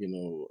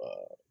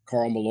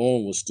 Karl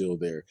Malone was still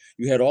there.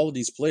 You had all of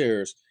these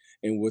players,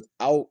 and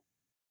without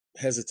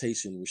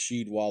hesitation,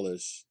 Rasheed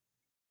Wallace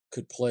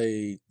could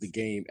play the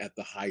game at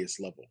the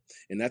highest level.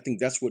 And I think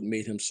that's what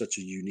made him such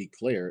a unique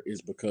player,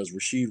 is because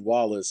Rasheed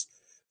Wallace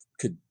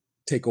could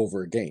take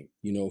over a game.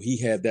 He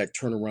had that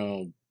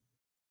turnaround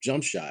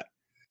jump shot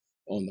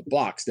on the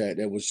blocks that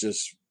was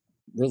just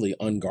really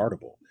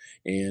unguardable.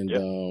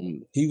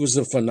 And he was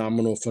a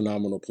phenomenal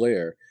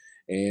player.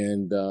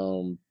 And,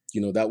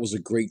 that was a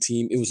great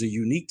team. It was a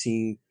unique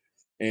team.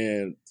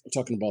 And I'm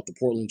talking about the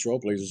Portland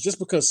Trailblazers, just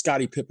because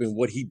Scottie Pippen,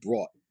 what he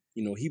brought,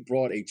 he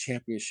brought a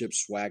championship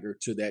swagger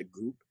to that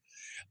group.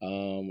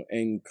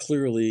 And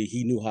clearly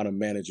he knew how to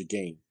manage a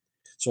game.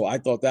 So I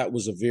thought that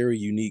was a very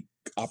unique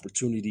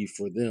opportunity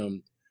for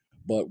them.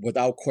 But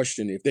without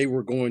question, if they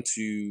were going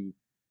to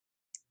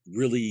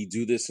really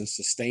do this and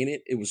sustain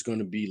it, it was going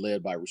to be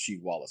led by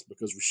Rasheed Wallace,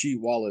 because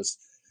Rasheed Wallace,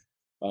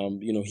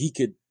 he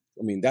could,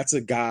 that's a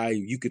guy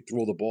you could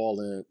throw the ball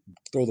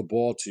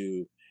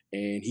to,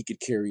 and he could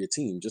carry a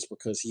team just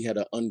because he had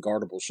an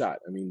unguardable shot.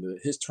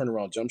 His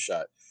turnaround jump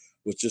shot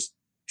was just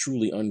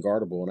truly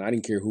unguardable, and I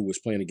didn't care who was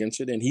playing against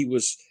it. And he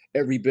was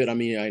every bit, I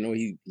know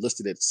he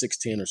listed at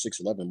 6'10" or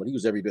 6'11", but he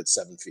was every bit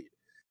 7 feet.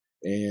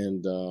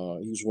 And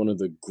he was one of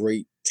the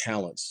great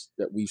talents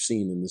that we've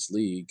seen in this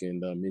league in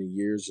many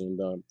years.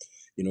 And,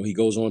 he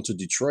goes on to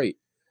Detroit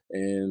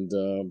and,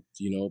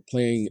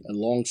 playing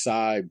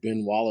alongside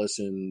Ben Wallace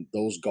and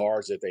those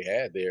guards that they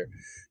had there,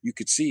 you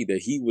could see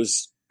that he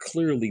was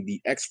clearly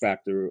the X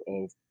factor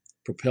of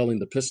propelling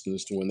the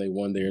Pistons to when they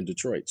won there in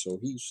Detroit. So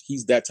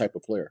he's that type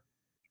of player.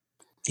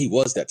 He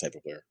was that type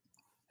of player.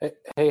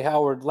 Hey,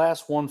 Howard,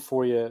 last one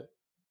for you.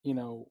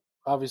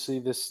 Obviously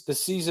this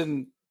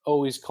season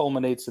always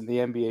culminates in the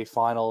NBA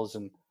Finals,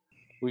 and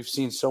we've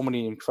seen so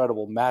many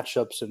incredible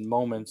matchups and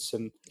moments.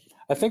 And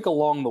I think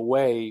along the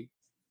way,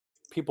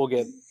 people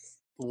get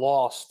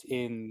lost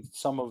in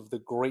some of the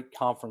great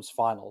conference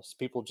finals.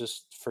 People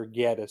just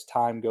forget as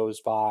time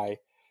goes by,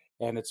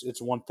 and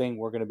it's one thing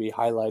we're going to be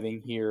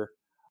highlighting here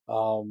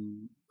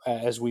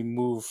as we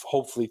move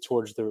hopefully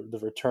towards the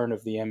return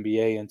of the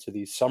NBA into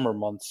these summer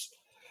months.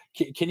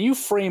 Can you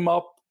frame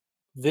up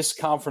this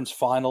conference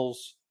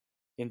finals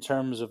in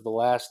terms of the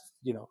last,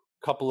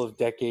 couple of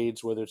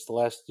decades, whether it's the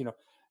last,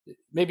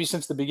 maybe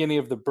since the beginning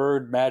of the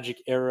Bird Magic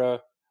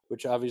era,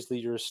 which obviously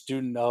you're a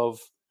student of,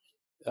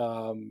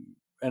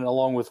 and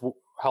along with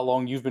how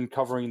long you've been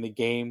covering the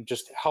game,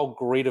 just how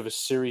great of a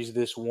series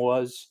this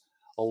was,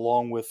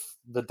 along with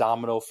the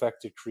domino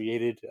effect it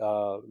created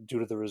due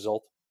to the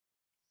result?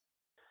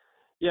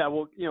 Yeah,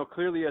 well,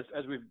 clearly,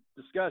 as we've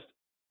discussed,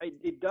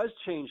 it does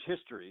change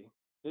history.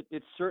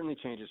 It certainly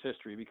changes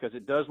history because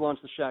it does launch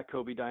the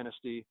Shaq-Kobe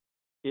dynasty.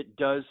 It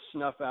does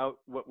snuff out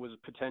what was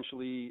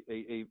potentially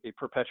a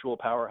perpetual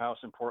powerhouse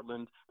in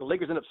Portland. The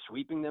Lakers end up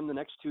sweeping them the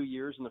next 2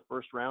 years in the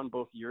first round,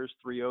 both years,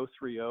 3-0,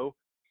 3-0.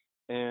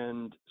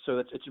 And so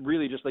it's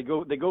really just they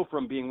go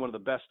from being one of the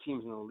best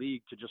teams in the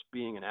league to just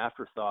being an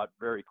afterthought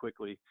very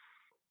quickly.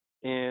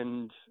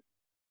 And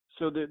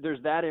so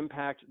there's that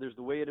impact. There's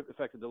the way it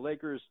affected the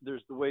Lakers.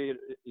 There's the way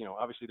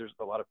obviously there's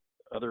a lot of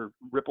other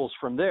ripples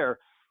from there.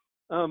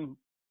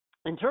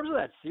 In terms of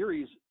that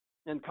series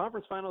and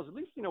conference finals, at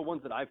least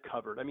ones that I've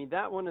covered. I mean,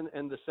 that one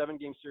and the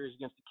 7-game series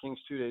against the Kings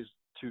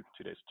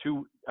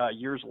 2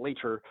 years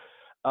later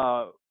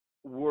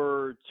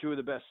were two of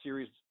the best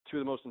series, two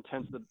of the most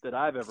intense that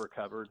I've ever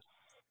covered.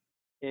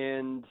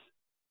 And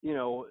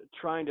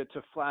trying to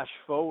flash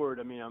forward,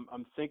 I mean,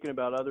 I'm thinking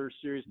about other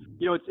series.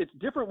 It's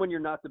different when you're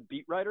not the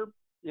beat writer.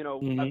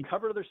 I've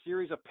covered other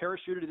series. I've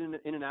parachuted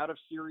in and out of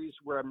series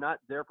where I'm not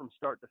there from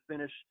start to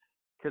finish.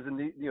 Because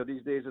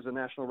these days as a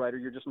national writer,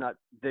 you're just not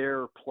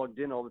there plugged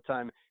in all the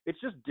time.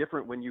 It's just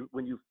different when you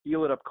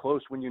feel it up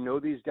close, when you know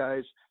these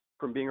guys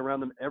from being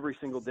around them every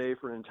single day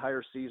for an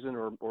entire season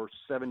or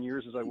 7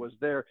 years as I was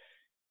there.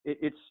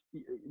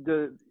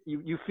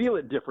 You feel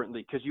it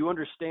differently because you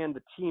understand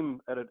the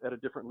team at a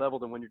different level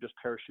than when you're just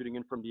parachuting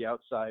in from the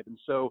outside. And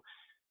so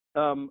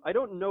I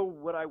don't know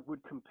what I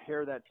would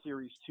compare that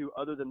series to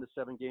other than the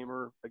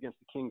 7-gamer against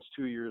the Kings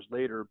 2 years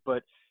later,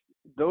 but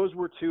those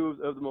were two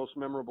of the most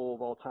memorable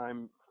of all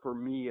time for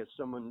me as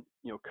someone,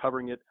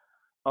 covering it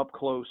up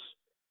close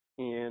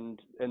and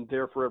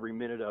there for every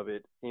minute of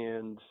it.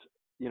 And,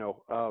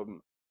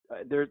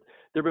 there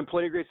have been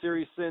plenty of great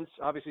series since,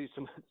 obviously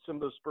some of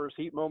those Spurs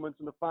Heat moments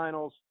in the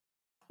finals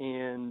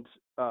and,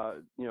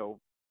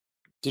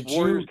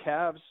 Warriors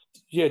Cavs.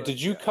 Yeah.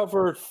 Did you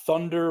cover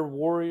Thunder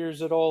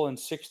Warriors at all in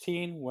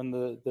 2016 when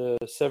the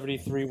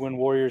 73-win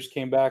Warriors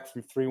came back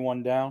from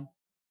 3-1 down?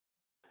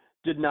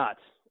 Did not.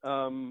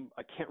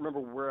 I can't remember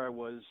where I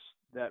was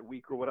that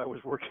week or what I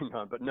was working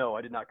on, but no,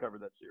 I did not cover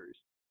that series.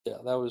 Yeah,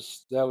 that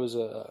was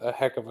a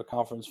heck of a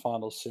conference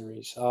finals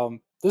series.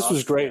 This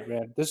was great,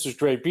 man. This was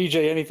great.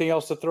 BJ, anything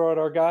else to throw at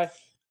our guy?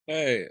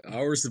 Hey,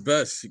 ours the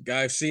best.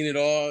 Guy's seen it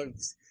all.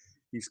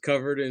 He's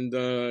covered and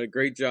done a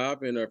great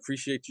job, and I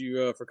appreciate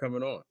you for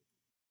coming on.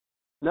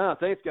 No,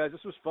 thanks, guys.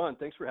 This was fun.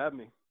 Thanks for having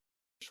me.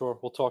 Sure.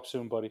 We'll talk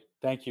soon, buddy.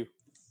 Thank you.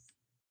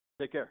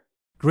 Take care.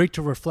 Great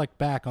to reflect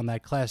back on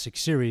that classic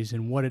series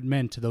and what it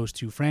meant to those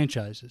two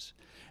franchises.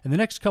 In the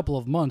next couple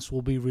of months,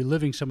 we'll be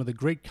reliving some of the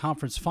great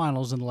conference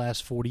finals in the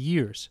last 40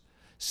 years.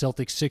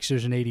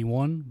 Celtics-Sixers in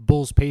 81,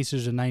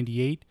 Bulls-Pacers in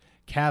 98,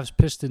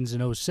 Cavs-Pistons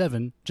in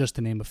 07, just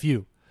to name a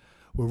few.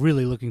 We're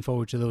really looking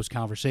forward to those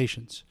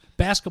conversations.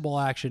 Basketball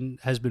action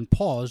has been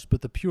paused,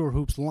 but the Pure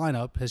Hoops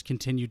lineup has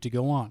continued to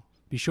go on.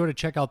 Be sure to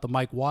check out the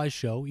Mike Wise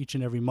Show each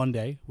and every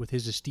Monday with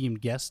his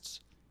esteemed guests.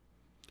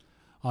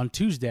 On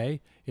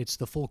Tuesday, it's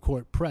the Full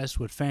Court Press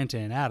with Fanta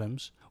and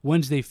Adams.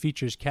 Wednesday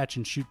features Catch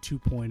and Shoot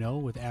 2.0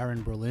 with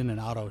Aaron Berlin and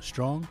Otto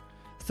Strong.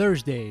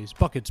 Thursdays,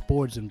 Buckets,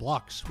 Boards, and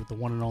Blocks with the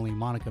one and only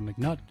Monica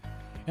McNutt.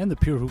 And the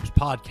Pure Hoops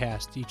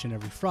podcast each and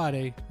every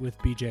Friday with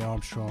BJ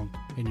Armstrong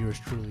and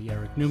yours truly,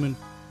 Eric Newman.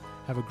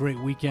 Have a great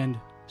weekend.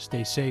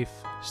 Stay safe,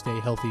 stay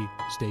healthy,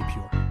 stay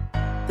pure.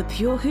 The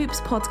Pure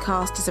Hoops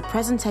podcast is a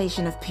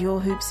presentation of Pure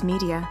Hoops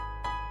Media.